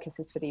creating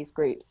focuses for these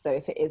groups. So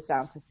if it is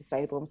down to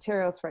sustainable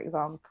materials, for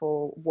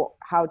example,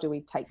 how do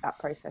we take that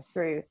process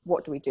through?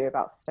 What do we do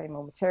about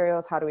sustainable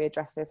materials? How do we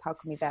address this? How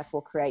can we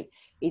therefore create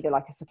either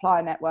like a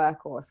supplier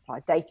network or a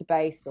supplier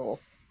database? Or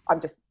I'm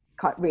just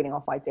reading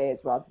off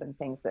ideas rather than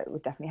things that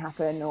would definitely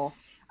happen. Or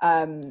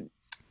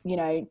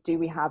do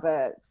we have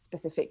a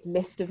specific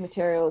list of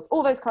materials?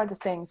 All those kinds of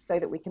things, so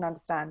that we can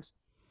understand.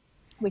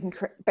 We can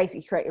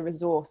basically create a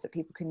resource that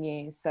people can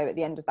use. So at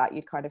the end of that,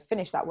 you'd kind of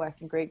finish that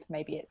working group.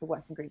 Maybe it's a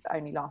working group that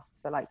only lasts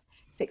for like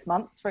 6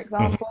 months, for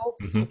example,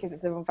 because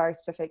it's a very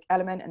specific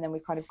element. And then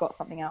we've kind of got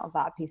something out of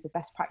that, a piece of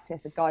best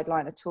practice, a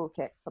guideline, a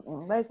toolkit, something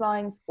along those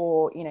lines.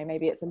 Or,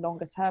 maybe it's a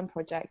longer term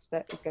project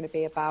that is going to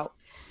be about,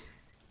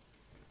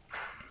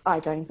 I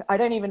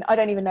don't even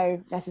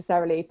know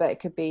necessarily, but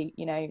it could be,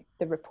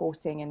 the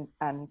reporting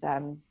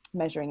and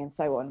measuring and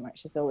so on,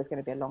 which is always going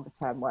to be a longer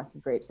term working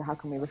group. So how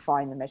can we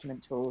refine the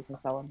measurement tools and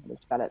so on that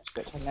we've developed,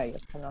 which I know you're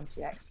coming on to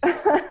next.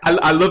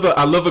 I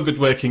love a good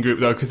working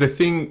group though, because I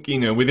think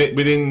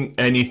within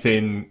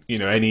anything,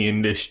 any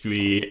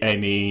industry,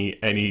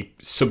 any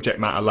subject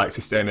matter like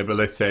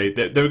sustainability,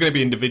 there are going to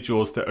be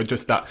individuals that are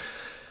just that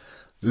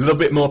a little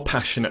bit more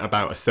passionate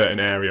about a certain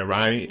area,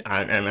 right?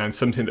 And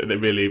something that they're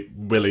really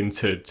willing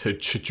to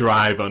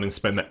drive on and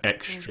spend that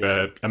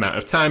extra amount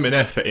of time and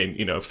effort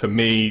in. For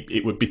me,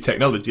 it would be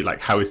technology. Like,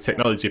 how is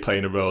technology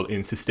playing a role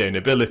in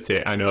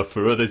sustainability? I know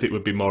for others, it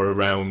would be more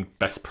around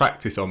best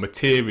practice or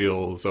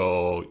materials,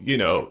 or,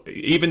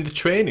 even the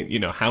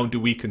training. How do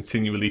we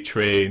continually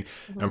train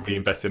and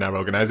reinvest in our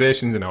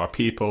organizations and our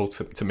people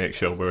to make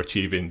sure we're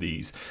achieving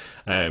these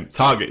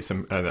targets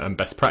and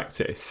best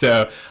practice.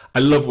 So I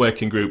love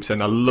working groups,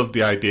 and I love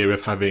the idea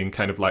of having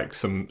kind of like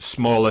some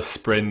smaller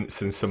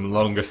sprints and some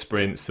longer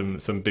sprints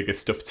and some bigger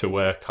stuff to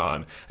work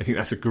on. I think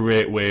that's a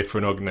great way for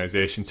an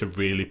organization to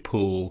really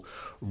pull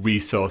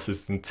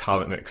resources and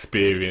talent and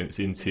experience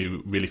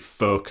into really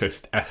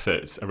focused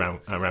efforts around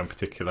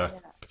particular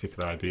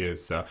particular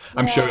ideas. So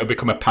I'm sure it'll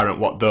become apparent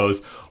what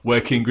those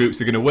working groups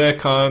are going to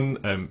work on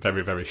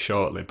very, very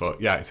shortly. But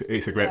yeah,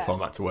 it's a great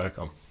format to work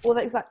on. Well,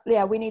 exactly.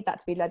 Yeah, we need that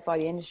to be led by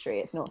the industry.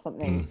 It's not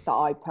something that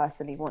I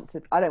personally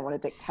I don't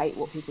want to dictate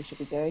what people should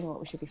be doing, what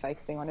we should be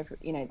focusing on.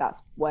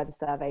 That's where the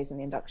surveys and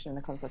the induction and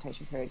the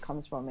consultation period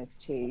comes from, is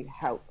to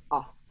help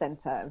us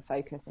center and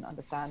focus and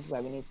understand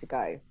where we need to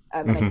go.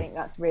 And I think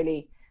that's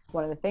really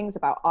one of the things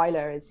about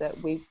Isla, is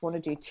that we want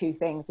to do two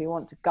things. We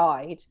want to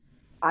guide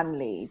and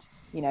lead.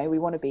 We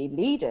want to be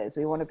leaders.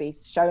 We want to be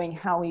showing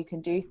how you can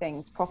do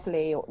things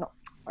properly, or not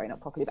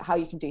properly, but how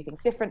you can do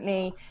things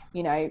differently,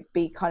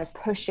 be kind of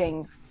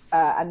pushing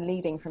and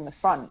leading from the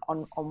front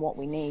on what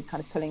we need,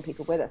 kind of pulling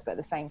people with us. But at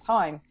the same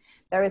time,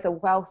 there is a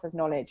wealth of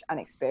knowledge and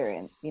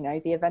experience.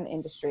 The event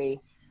industry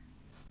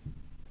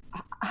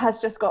has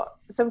just got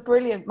some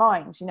brilliant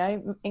minds,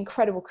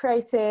 incredible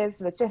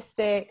creatives,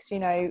 logistics,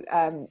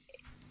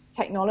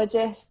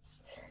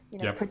 technologists,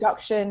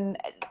 production,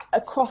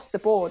 across the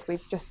board.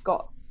 We've just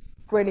got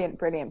brilliant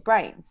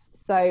brains.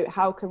 So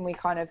how can we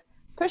kind of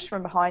push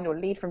from behind, or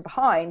lead from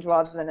behind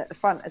rather than at the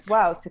front as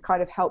well, to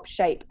kind of help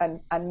shape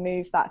and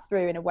move that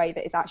through in a way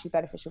that is actually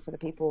beneficial for the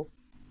people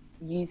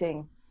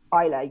using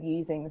Isla,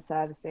 using the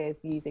services,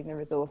 using the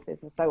resources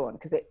and so on,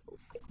 because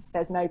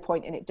there's no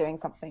point in it doing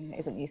something that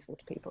isn't useful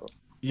to people.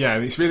 Yeah,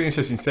 it's really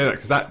interesting to say that,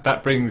 because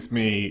that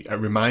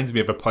reminds me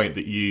of a point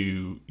that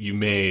you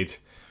made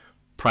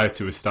prior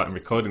to us starting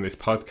recording this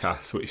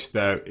podcast, which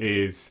there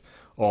is,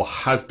 or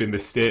has been, the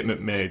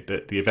statement made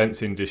that the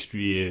events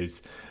industry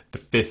is the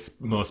fifth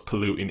most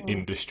polluting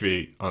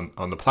industry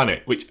on the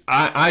planet, which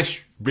I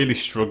really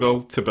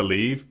struggle to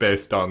believe,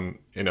 based on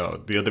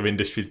the other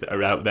industries that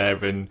are out there,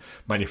 and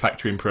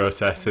manufacturing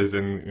processes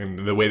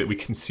and the way that we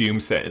consume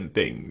certain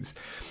things.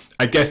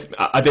 I guess,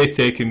 are they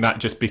taking that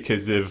just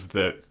because of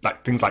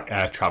things like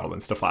air travel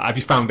and stuff like that? Have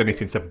you found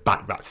anything to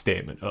back that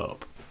statement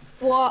up?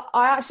 Well,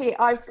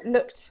 I've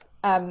looked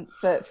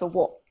for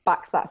what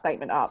backs that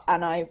statement up,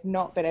 and I've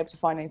not been able to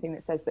find anything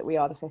that says that we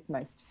are the fifth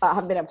most. I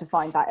haven't been able to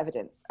find that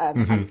evidence.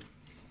 And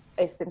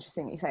it's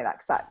interesting that you say that,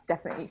 because that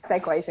definitely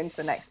segues into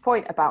the next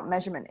point about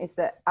measurement, is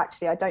that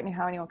actually I don't know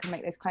how anyone can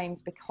make those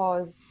claims,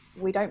 because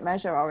we don't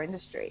measure our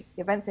industry.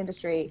 The events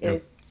industry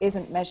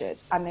isn't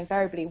measured, and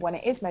invariably when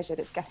it is measured,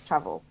 it's guest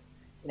travel.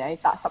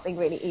 That's something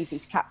really easy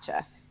to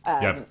capture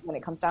when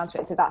it comes down to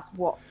it. So that's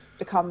what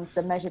becomes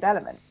the measured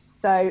element.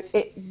 So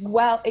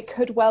it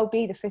could well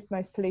be the fifth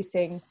most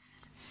polluting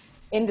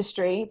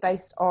industry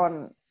based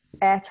on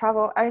air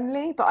travel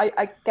only, but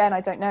I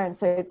don't know. And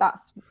so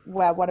that's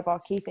where one of our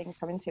key things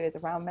come into, is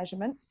around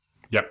measurement.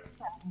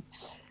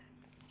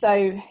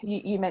 So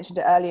you mentioned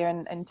it earlier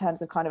in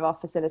terms of kind of our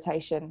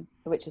facilitation,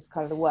 which is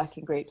kind of the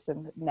working groups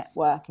and the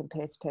network and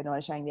peer-to-peer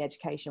knowledge sharing, the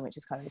education, which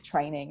is kind of the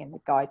training and the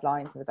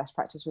guidelines and the best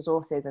practice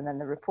resources, and then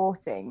the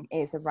reporting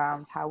is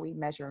around how we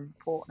measure and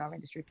report on our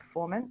industry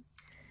performance.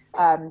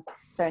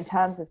 So in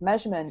terms of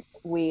measurement,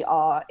 we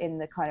are in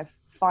the kind of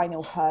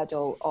final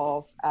hurdle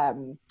of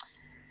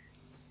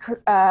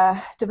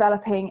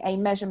developing a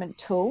measurement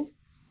tool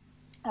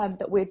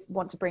that we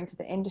want to bring to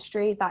the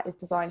industry that is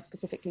designed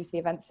specifically for the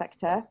event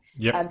sector.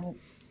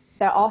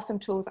 There are some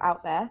tools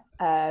out there,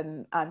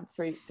 and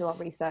through our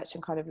research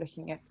and kind of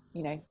looking at,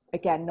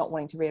 again, not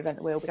wanting to reinvent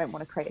the wheel, we don't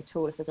want to create a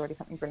tool if there's already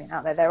something brilliant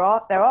out there. There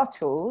are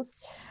tools,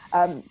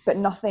 but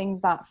nothing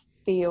that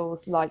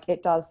feels like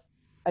it does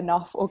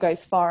enough or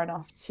goes far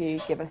enough to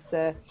give us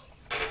the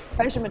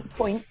measurement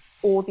points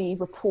or the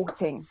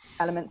reporting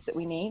elements that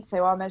we need.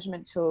 So our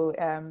measurement tool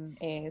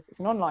it's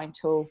an online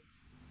tool,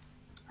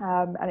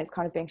 and it's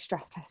kind of being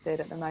stress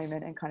tested at the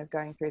moment and kind of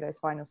going through those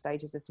final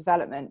stages of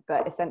development.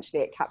 But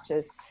essentially it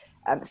captures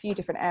a few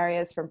different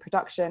areas, from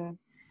production,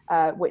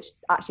 which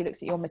actually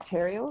looks at your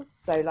materials.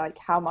 So like,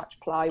 how much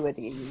plywood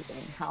are you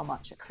using, how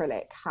much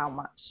acrylic, how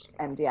much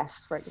MDF,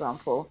 for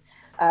example,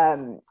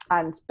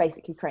 and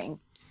basically creating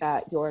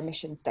your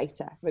emissions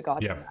data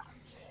regarding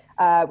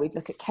that. We'd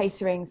look at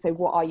catering. So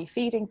what are you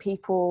feeding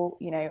people?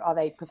 Are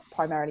they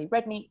primarily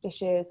red meat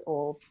dishes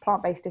or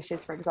plant-based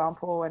dishes, for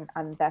example,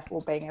 and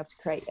therefore being able to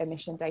create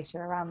emission data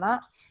around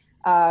that.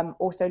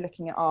 Also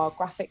looking at our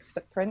graphics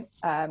footprint.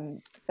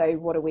 So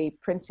what are we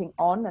printing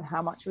on and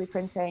how much are we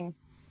printing?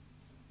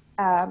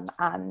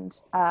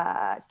 And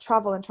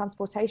travel and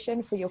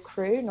transportation for your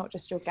crew, not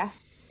just your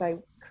guests.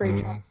 So crew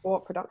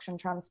transport, production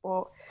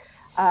transport.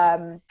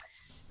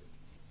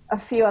 A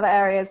few other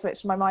areas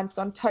which my mind's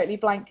gone totally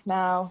blank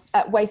now.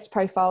 Waste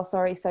profile,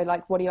 sorry. So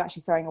like, what are you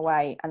actually throwing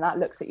away? And that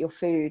looks at your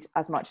food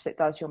as much as it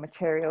does your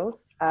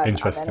materials.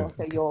 Interesting. And then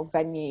also your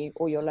venue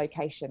or your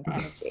location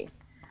energy.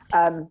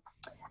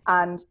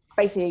 And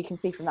basically you can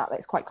see from that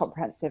it's quite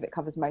comprehensive. It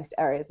covers most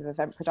areas of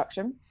event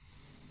production.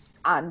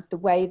 And the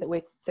way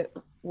that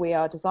we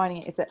are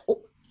designing it is that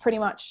pretty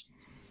much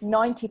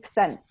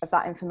 90% of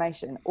that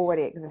information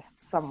already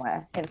exists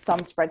somewhere in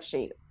some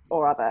spreadsheet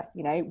or other.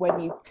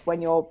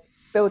 When you're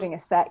building a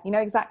set, you know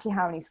exactly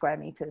how many square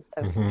meters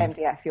of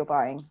MDF you're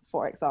buying,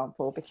 for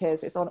example,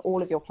 because it's on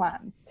all of your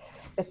plans.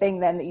 The thing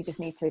then that you just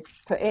need to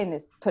put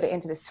it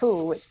into this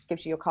tool, which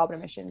gives you your carbon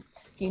emissions.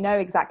 You know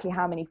exactly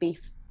how many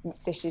beef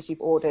dishes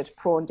you've ordered,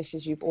 prawn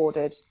dishes you've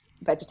ordered,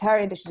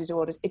 vegetarian dishes you've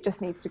ordered. It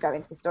just needs to go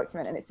into this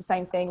document. And it's the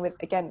same thing with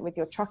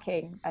your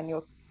trucking and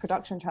your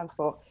production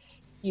transport.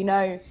 You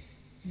know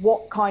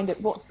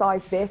what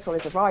size vehicle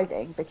is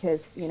arriving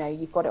because, you know,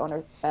 you've got it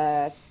on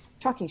a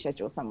trucking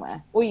schedule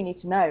somewhere. All you need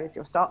to know is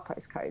your start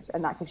postcode,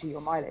 and that gives you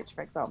your mileage,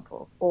 for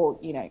example. Or,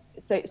 you know,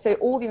 so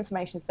all the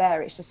information is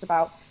there. It's just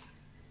about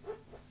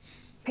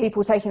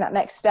people taking that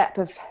next step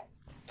of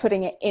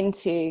putting it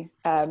into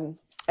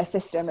a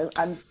system,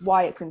 and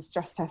why it's in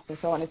stress tests and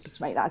so on is just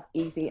to make that as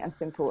easy and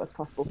simple as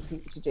possible for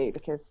people to do,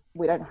 because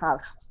we don't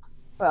have,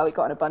 well, we've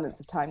got an abundance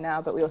of time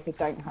now, but we also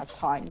don't have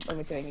time when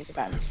we're doing these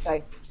events.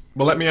 So,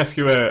 well, let me ask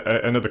you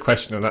another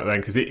question on that then,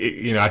 because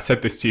you know, I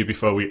said this to you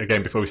before we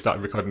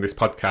started recording this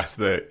podcast,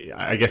 that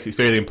I guess it's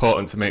really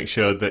important to make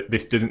sure that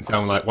this doesn't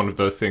sound like one of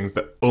those things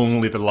that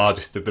only the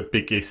largest of the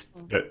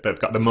biggest that have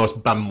got the most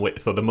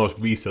bandwidth or the most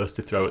resource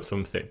to throw at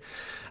something.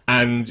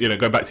 And, you know,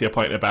 going back to your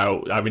point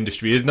about our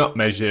industry is not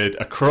measured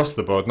across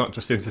the board, not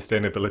just in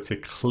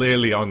sustainability,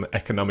 clearly on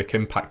economic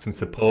impact and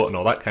support and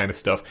all that kind of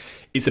stuff.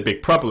 It's a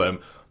big problem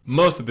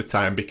most of the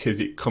time because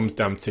it comes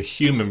down to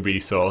human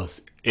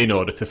resource in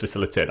order to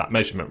facilitate that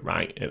measurement,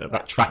 right?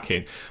 That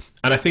tracking.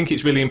 And I think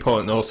it's really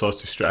important also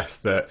to stress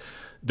that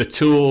the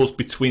tools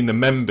between the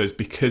members,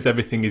 because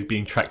everything is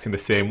being tracked in the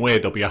same way,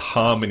 there'll be a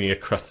harmony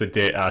across the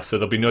data. So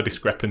there'll be no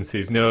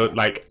discrepancies, no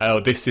like, oh,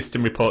 this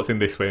system reports in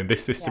this way and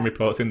this system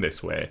reports in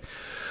this way.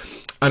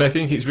 And I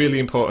think it's really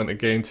important,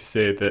 again, to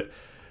say that,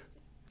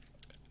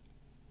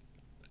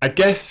 I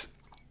guess,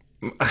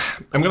 I'm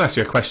going to ask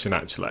you a question,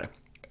 actually.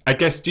 I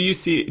guess, do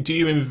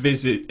you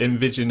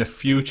envision a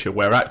future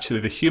where actually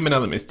the human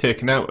element is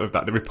taken out of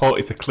that? The report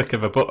is a click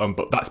of a button,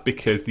 but that's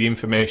because the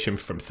information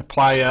from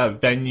supplier,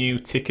 venue,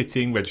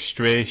 ticketing,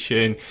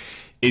 registration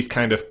is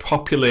kind of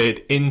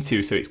populated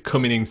into, so it's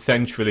coming in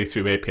centrally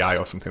through API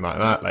or something like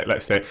that, like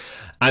let's say,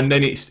 and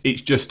then it's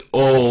just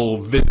all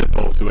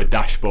visible through a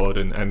dashboard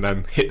and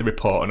then hit the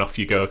report and off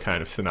you go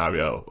kind of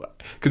scenario.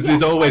 Because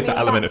there's always that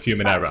element of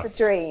human error. That's the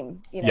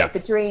dream. You know, the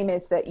dream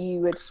is that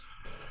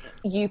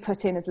you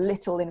put in as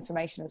little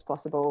information as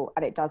possible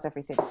and it does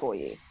everything for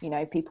you. You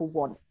know, people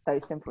want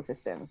those simple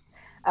systems.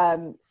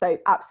 So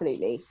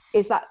absolutely.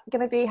 Is that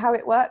going to be how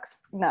it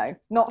works? No,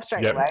 not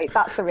straight away.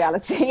 That's the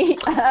reality.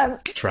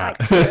 Trap.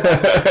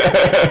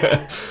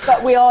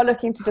 But we are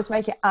looking to just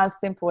make it as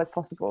simple as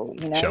possible,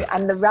 you know. Sure.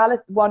 And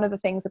one of the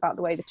things about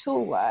the way the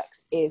tool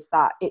works is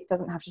that it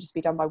doesn't have to just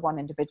be done by one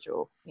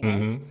individual, you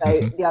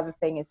know. The other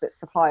thing is that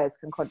suppliers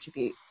can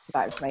contribute to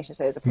that information.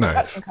 So as a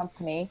production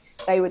company,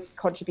 they would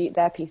contribute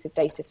their piece of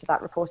data to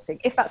that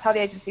reporting, if that's how the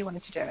agency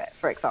wanted to do it,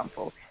 for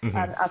example.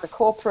 As a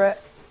corporate,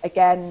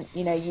 again,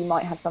 you know, you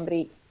might have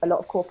somebody, a lot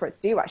of corporates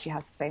do actually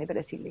have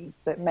sustainability leads.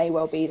 So it may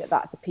well be that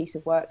that's a piece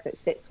of work that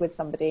sits with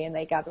somebody and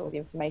they gather all the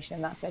information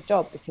and that's their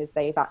job because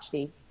they've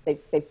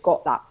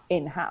got that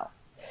in-house.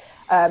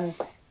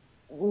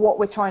 What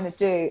we're trying to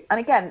do, and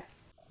again,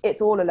 it's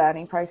all a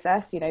learning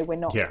process. You know,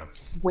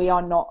 we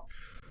are not,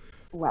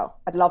 well,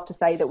 I'd love to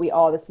say that we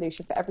are the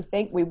solution for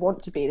everything. We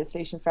want to be the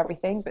solution for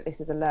everything, but this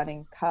is a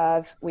learning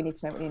curve. We need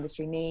to know what the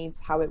industry needs,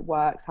 how it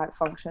works, how it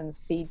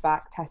functions,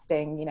 feedback,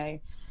 testing, you know.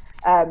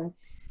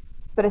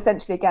 But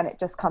essentially, again, it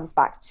just comes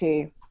back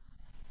to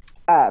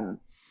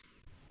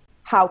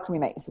how can we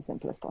make this as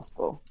simple as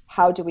possible?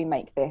 How do we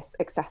make this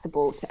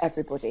accessible to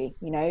everybody?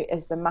 You know,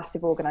 as a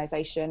massive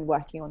organization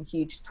working on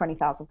huge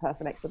 20,000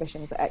 person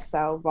exhibitions at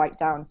Excel, right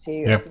down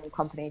to a small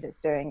company that's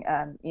doing,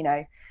 you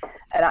know,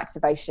 an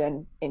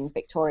activation in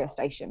Victoria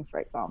Station, for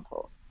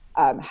example.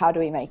 How do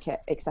we make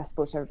it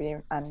accessible to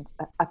everybody and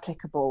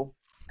applicable,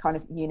 kind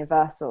of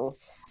universal?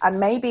 And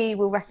maybe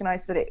we'll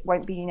recognize that it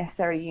won't be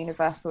necessarily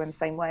universal in the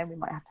same way, and we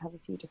might have to have a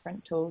few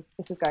different tools.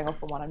 This is going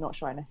off on one I'm not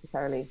sure I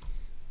necessarily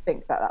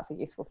think that that's a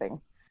useful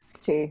thing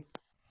to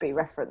be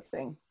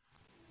referencing.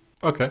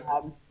 Okay.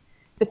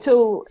 The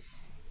tool,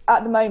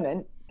 at the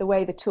moment, the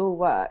way the tool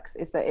works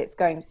is that it's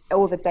going,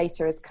 all the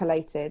data is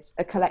collected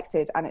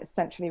and it's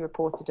centrally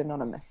reported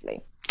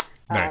anonymously.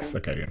 Nice.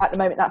 Okay. Yeah. At the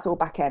moment, that's all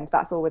back end.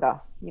 That's all with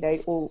us. You know,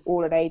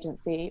 all an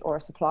agency or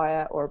a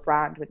supplier or a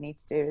brand would need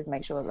to do is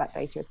make sure that that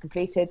data is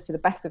completed to the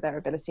best of their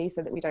ability,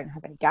 so that we don't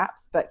have any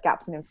gaps. But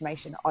gaps in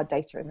information are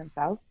data in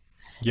themselves.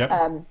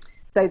 Yeah.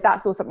 So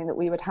that's all something that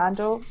we would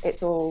handle.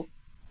 It's all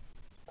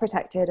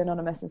protected,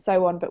 anonymous, and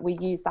so on. But we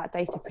use that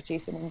data to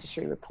produce an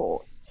industry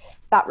report.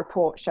 That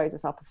report shows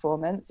us our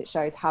performance. It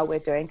shows how we're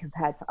doing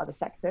compared to other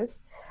sectors.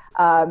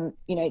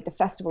 You know, the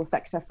festival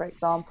sector, for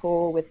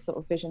example, with sort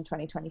of Vision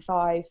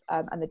 2025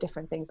 and the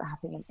different things that are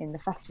happening in the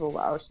festival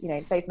world, you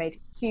know, they've made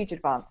huge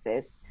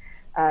advances.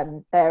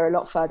 They're a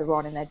lot further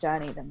on in their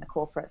journey than the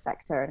corporate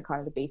sector and kind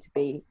of the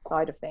B2B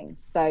side of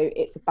things. So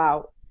it's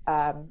about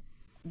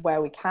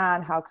where we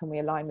can, how can we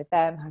align with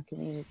them, how can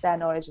we use their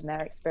knowledge and their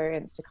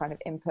experience to kind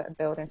of input and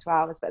build into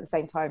ours. But at the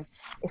same time,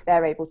 if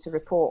they're able to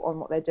report on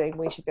what they're doing,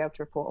 we should be able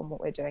to report on what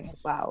we're doing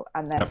as well.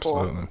 And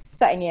therefore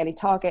setting yearly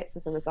targets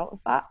as a result of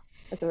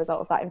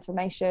that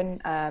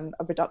information,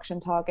 reduction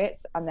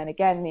targets, and then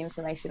again the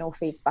information all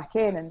feeds back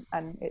in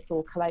and it's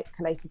all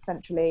collated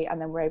centrally,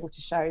 and then we're able to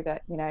show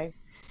that, you know,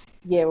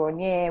 year on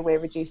year. We're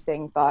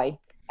reducing by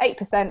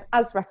 8%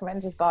 as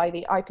recommended by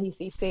the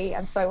IPCC,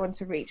 and so on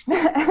to reach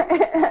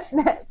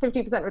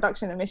 50%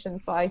 reduction in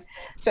emissions by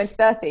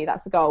 2030.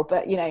 That's the goal.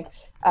 But,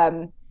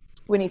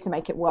 we need to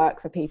make it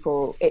work for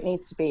people. It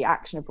needs to be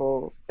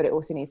actionable, but it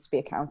also needs to be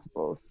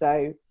accountable.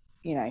 So,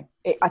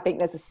 I think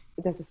there's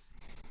a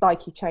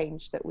psyche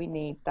change that we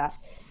need, that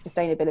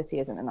sustainability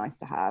isn't a nice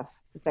to have.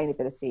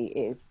 Sustainability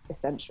is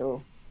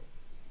essential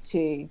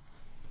to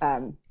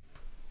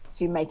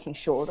making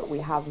sure that we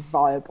have a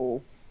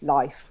viable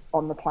life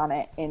on the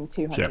planet in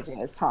 200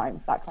 years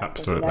time. That kind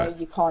Absolutely. of thing.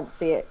 You can't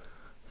see it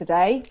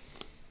today,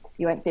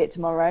 you won't see it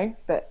tomorrow,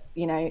 but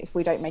if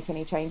we don't make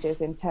any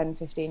changes in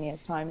 10-15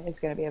 years time, it's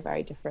going to be a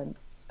very different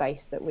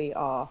space that we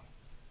are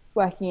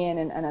working in,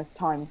 and as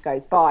time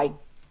goes by,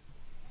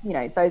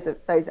 those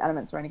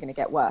elements are only going to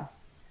get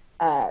worse.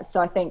 So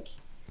I think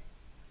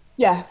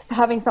so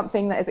having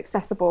something that is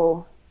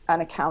accessible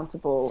and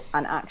accountable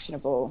and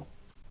actionable,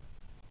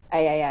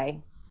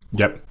 AAA.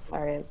 Yep.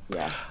 There it is.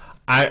 Yeah.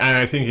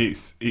 I think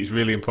it's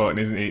really important,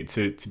 isn't it,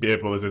 to be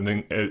able as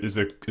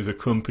a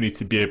company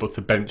to be able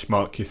to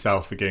benchmark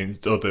yourself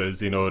against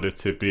others in order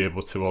to be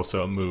able to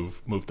also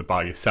move the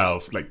bar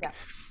yourself. Like,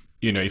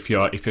 if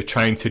you're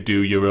trying to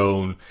do your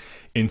own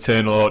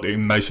internal audit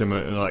and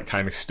measurement and all that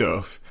kind of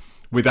stuff,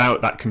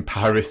 without that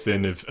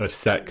comparison of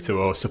sector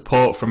or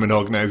support from an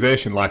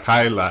organisation like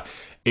Isla,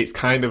 it's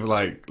kind of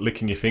like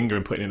licking your finger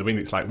and putting it in the wind.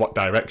 It's like, what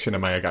direction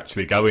am I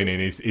actually going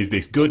in? Is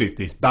this good? Is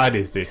this bad?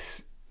 Is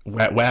this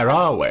where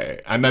are we?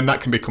 And then that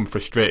can become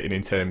frustrating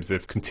in terms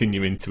of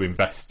continuing to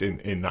invest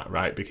in that,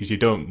 right? Because you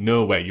don't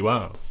know where you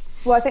are.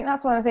 Well, I think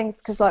that's one of the things,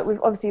 because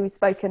we've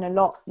spoken a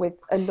lot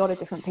with a lot of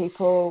different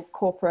people,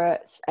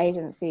 corporates,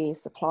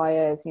 agencies,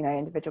 suppliers,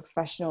 individual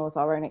professionals,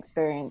 our own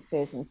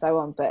experiences and so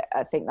on. But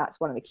I think that's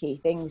one of the key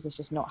things, is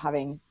just not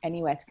having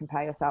anywhere to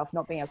compare yourself,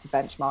 not being able to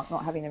benchmark,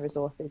 not having the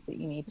resources that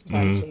you need to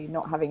turn to,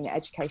 not having the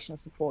educational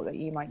support that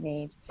you might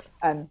need,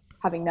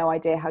 having no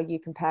idea how you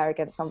compare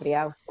against somebody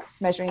else,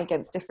 measuring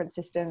against different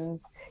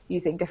systems,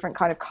 using different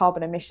kind of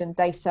carbon emission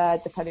data,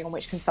 depending on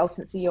which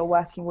consultancy you're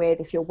working with.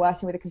 If you're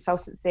working with a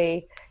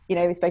consultancy,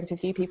 we've spoken to a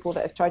few people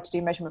that have tried to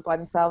do measurement by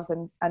themselves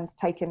and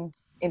taken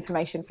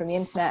information from the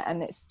internet,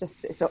 and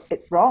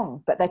it's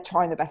wrong, but they're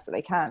trying the best that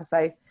they can.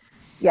 So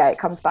it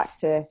comes back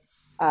to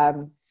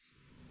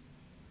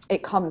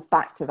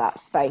that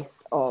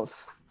space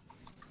of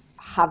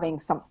having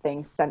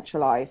something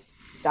centralized,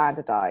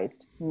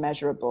 standardized,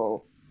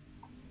 measurable,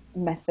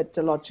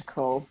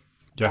 methodological.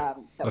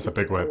 That's a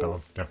big word, that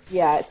one.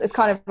 It's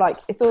kind of like,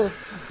 it's all, I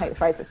hate the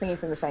phrase, but singing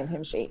from the same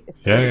hymn sheet.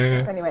 It's the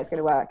only way it's going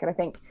to work. And I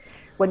think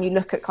when you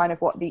look at kind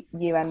of what the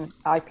UN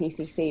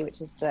IPCC, which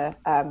is the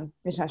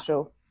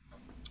International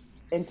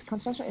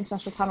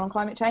Panel on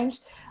Climate Change,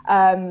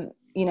 their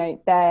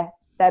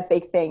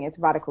big thing is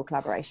radical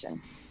collaboration.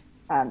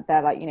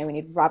 They're like, we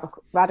need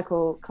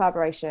radical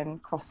collaboration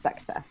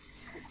cross-sector.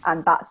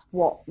 And that's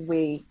what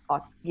we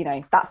are,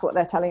 that's what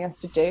they're telling us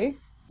to do.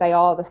 They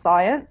are the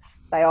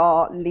science, they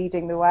are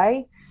leading the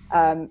way.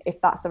 If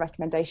that's the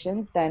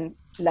recommendation, then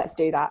let's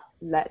do that.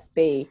 Let's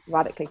be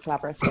radically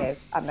collaborative,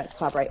 and let's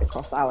collaborate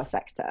across our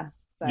sector.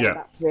 So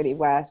that's really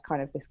where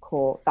kind of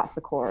that's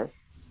the core of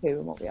who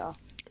and what we are.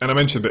 And I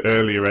mentioned it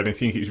earlier, and I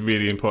think it's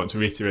really important to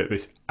reiterate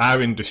this.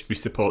 Our industry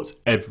supports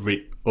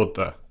every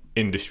other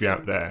industry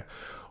out there.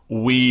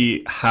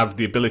 We have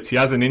the ability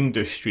as an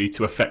industry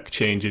to affect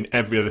change in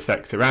every other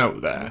sector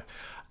out there.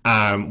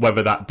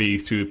 Whether that be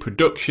through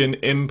production,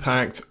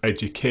 impact,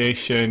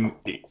 education,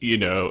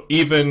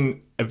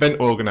 even event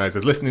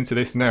organisers listening to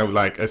this now,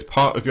 like as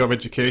part of your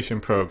education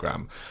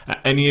programme,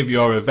 at any of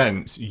your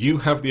events, you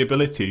have the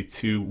ability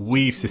to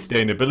weave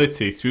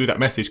sustainability through that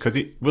message, because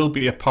it will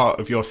be a part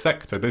of your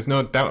sector. There's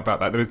no doubt about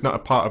that. There's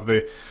not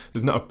an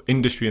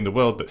industry in the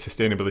world that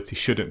sustainability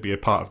shouldn't be a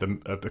part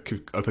of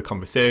the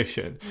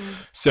conversation.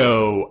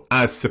 So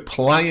as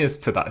suppliers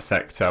to that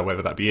sector,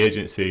 whether that be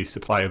agency,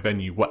 supplier,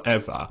 venue,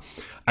 whatever,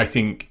 I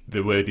think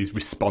the word is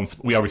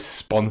responsible. We are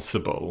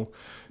responsible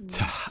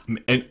to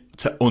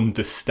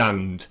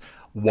understand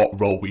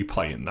what role we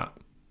play in that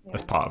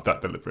as part of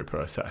that delivery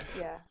process.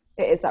 Yeah,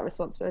 it is that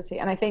responsibility.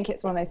 And I think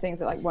it's one of those things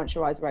that, like, once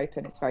your eyes are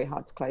open, it's very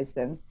hard to close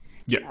them.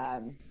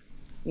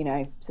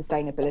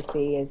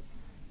 Sustainability is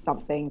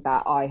something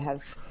that I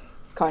have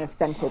kind of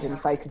centered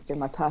and focused in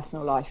my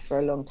personal life for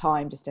a long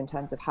time, just in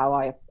terms of how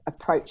I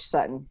approach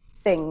certain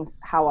things,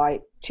 how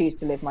I choose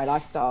to live my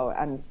lifestyle,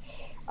 and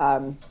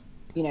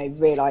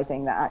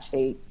realizing that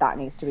actually that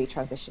needs to be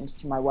transitioned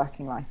to my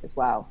working life as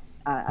well,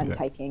 and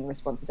taking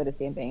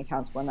responsibility and being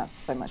accountable. And that's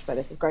so much where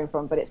this has grown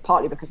from. But it's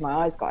partly because my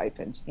eyes got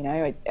opened.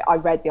 I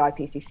read the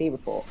IPCC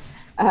report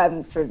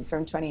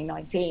from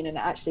 2019, and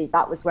actually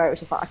that was where it was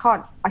just like,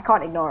 I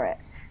can't ignore it.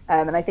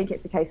 And I think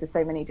it's the case with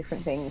so many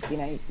different things,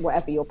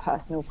 whatever your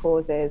personal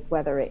cause is,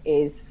 whether it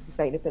is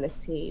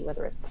sustainability,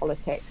 whether it's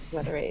politics,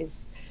 whether it is,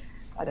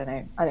 I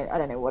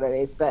don't know what it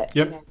is, but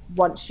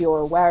once you're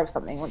aware of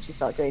something, once you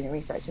start doing the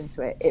research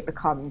into it, it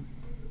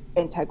becomes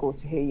integral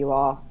to who you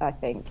are, I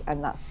think.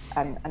 And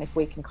if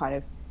we can kind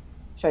of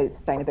show that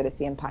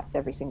sustainability impacts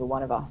every single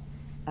one of us,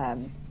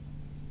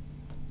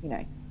 you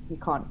know, you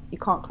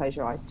can't close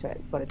your eyes to it.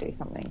 You've got to do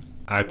something.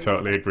 I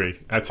totally agree.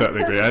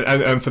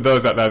 And for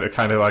those out there that are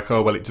kind of like,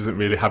 oh well, it doesn't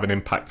really have an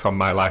impact on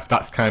my life.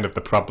 That's kind of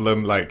the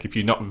problem. Like if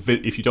you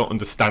don't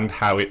understand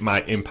how it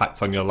might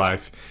impact on your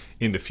life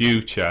in the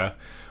future,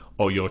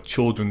 or your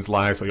children's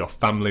lives, or your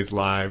family's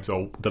lives,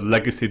 or the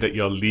legacy that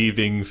you're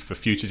leaving for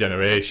future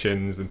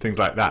generations and things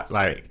like that,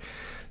 like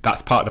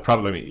that's part of the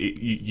problem.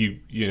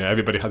 You know,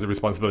 everybody has a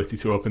responsibility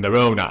to open their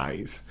own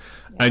eyes.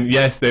 Yeah. And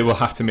yes, they will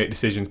have to make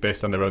decisions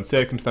based on their own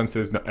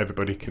circumstances. Not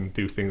everybody can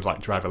do things like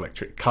drive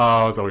electric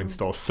cars or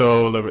install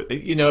solar.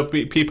 You know,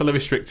 people are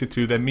restricted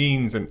to their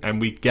means,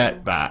 and we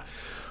get that.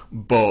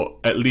 But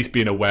at least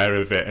being aware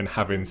of it and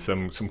having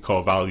some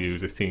core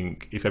values, I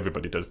think if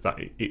everybody does that,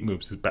 it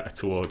moves us better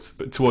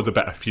towards a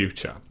better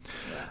future.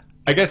 Yeah.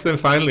 I guess then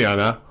finally,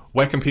 Anna,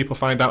 where can people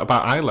find out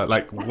about Isla?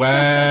 Like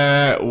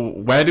where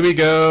do we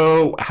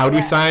go? How do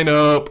we sign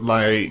up?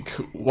 Like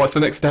what's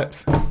the next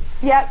steps?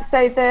 Yeah,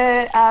 so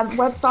the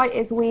website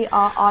is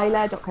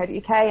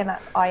weareisla.co.uk, and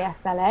that's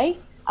ISLA.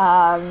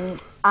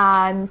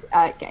 And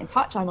get in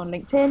touch. I'm on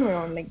LinkedIn. We're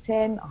on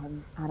LinkedIn.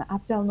 I'm Anna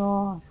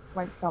Abdelnoor. I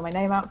won't spell my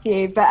name out for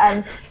you,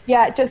 but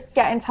yeah, just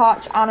get in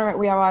touch.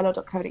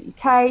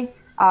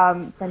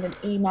 Anna@weareisla.co.uk. Send an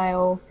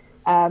email.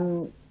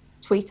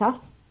 Tweet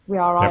us. We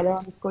are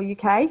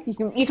Isla_UK. You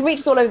can reach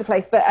us all over the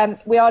place,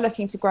 but we are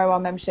looking to grow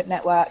our membership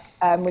network.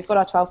 We've got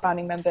our 12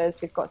 founding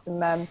members. We've got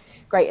some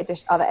great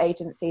other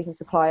agencies and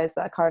suppliers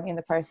that are currently in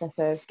the process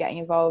of getting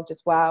involved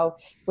as well.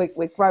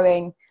 We're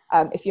growing.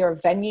 If you're a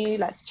venue,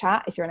 let's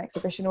chat. If you're an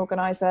exhibition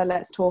organizer,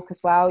 let's talk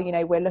as well. You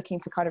know, we're looking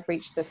to kind of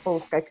reach the full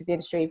scope of the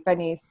industry: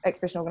 venues,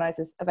 exhibition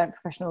organizers, event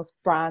professionals,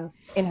 brands,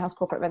 in-house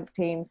corporate events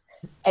teams,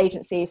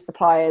 agencies,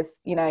 suppliers.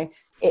 You know,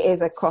 it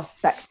is a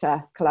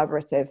cross-sector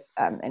collaborative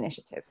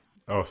initiative.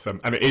 Awesome.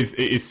 I mean, it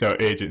is so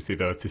agency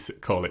though to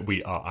call it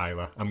We Are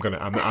Isla. I'm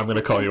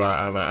gonna call you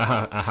out,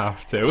 Isla. I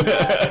have to.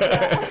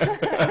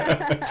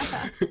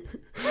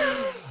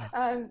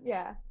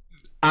 Yeah.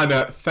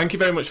 Anna, thank you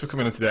very much for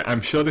coming on today. I'm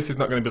sure this is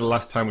not going to be the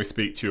last time we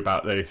speak to you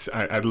about this.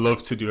 I'd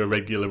love to do a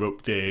regular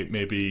update,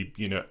 maybe,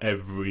 you know,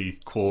 every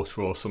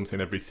quarter or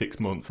something, every 6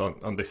 months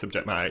on this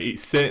subject matter.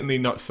 It's certainly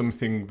not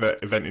something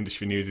that Event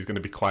Industry News is going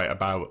to be quiet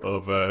about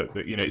over,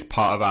 you know, it's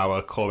part of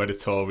our core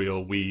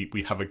editorial.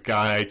 We have a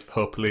guide,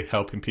 hopefully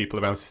helping people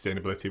around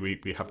sustainability.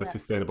 We have the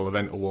Sustainable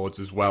Event Awards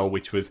as well,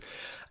 which was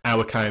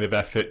our kind of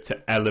effort to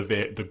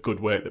elevate the good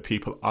work that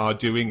people are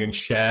doing and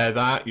share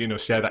that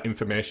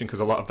information, because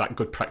a lot of that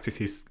good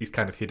practice is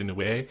kind of hidden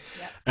away.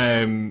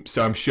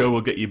 So I'm sure we'll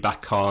get you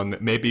back on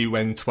maybe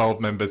when 12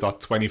 members are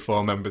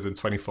 24 members and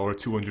 24 are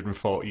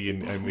 240,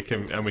 and we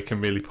can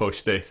really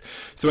push this.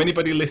 So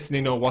anybody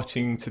listening or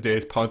watching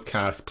today's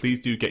podcast, please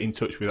do get in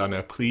touch with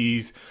Anna.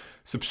 Please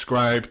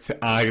subscribe to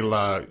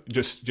Isla,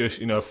 just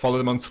you know, follow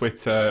them on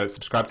Twitter,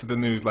 subscribe to the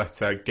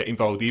newsletter, get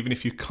involved. Even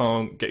if you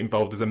can't get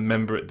involved as a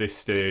member at this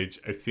stage,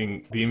 I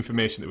think the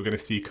information that we're going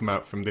to see come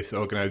out from this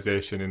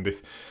organisation and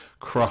this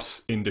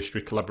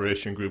cross-industry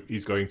collaboration group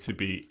is going to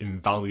be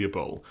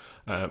invaluable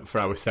for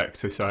our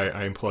sector, so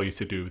I implore you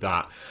to do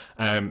that.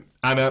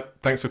 Anna,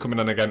 thanks for coming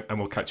on again, and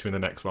we'll catch you in the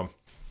next one.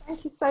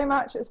 Thank you so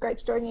much. It was great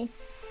to join you.